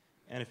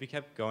 And if you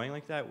kept going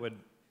like that, would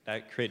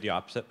that create the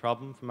opposite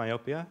problem for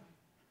myopia?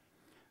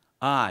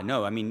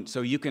 No, I mean,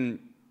 so you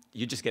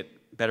just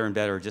get better and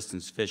better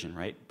distance vision,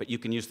 right? But you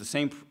can use the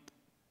same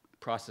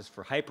process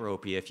for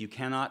hyperopia. If you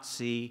cannot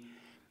see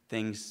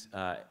things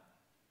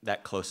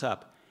that close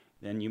up,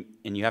 then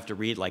you have to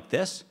read like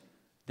this,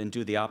 then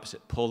do the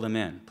opposite. Pull them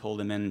in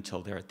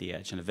until they're at the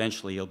edge, and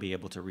eventually you'll be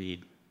able to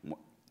read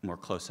more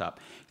close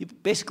up. You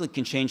basically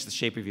can change the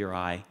shape of your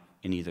eye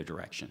in either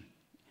direction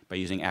by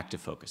using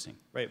active focusing.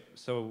 Right,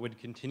 so would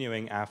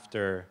continuing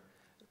after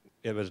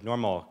it was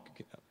normal,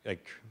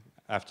 like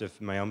after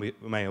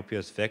myopia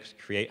is fixed,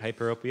 create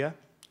hyperopia?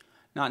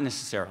 Not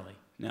necessarily,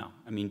 no.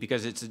 I mean,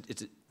 because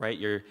it's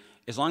right,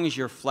 as long as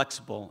you're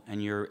flexible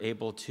and you're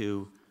able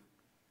to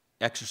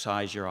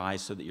exercise your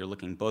eyes so that you're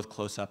looking both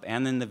close up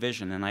and in the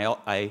vision, and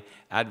I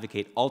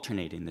advocate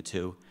alternating the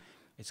two,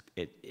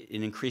 it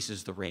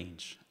increases the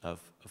range of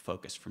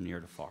focus from near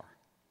to far.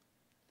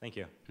 Thank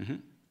you. Mm-hmm.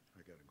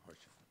 I got a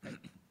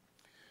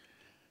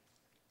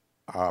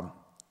question.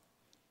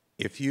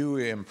 If you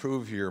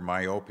improve your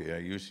myopia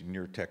using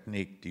your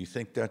technique, do you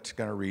think that's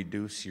going to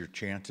reduce your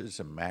chances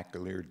of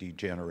macular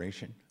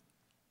degeneration?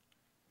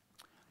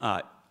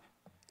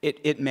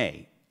 It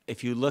may.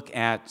 If you look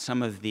at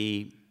some of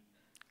the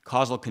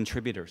causal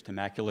contributors to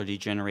macular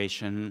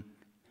degeneration,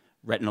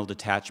 retinal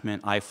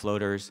detachment, eye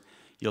floaters,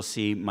 you'll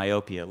see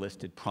myopia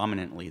listed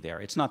prominently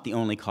there. It's not the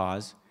only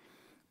cause,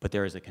 but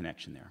there is a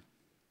connection there.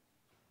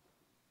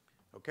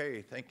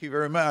 Okay, thank you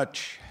very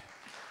much.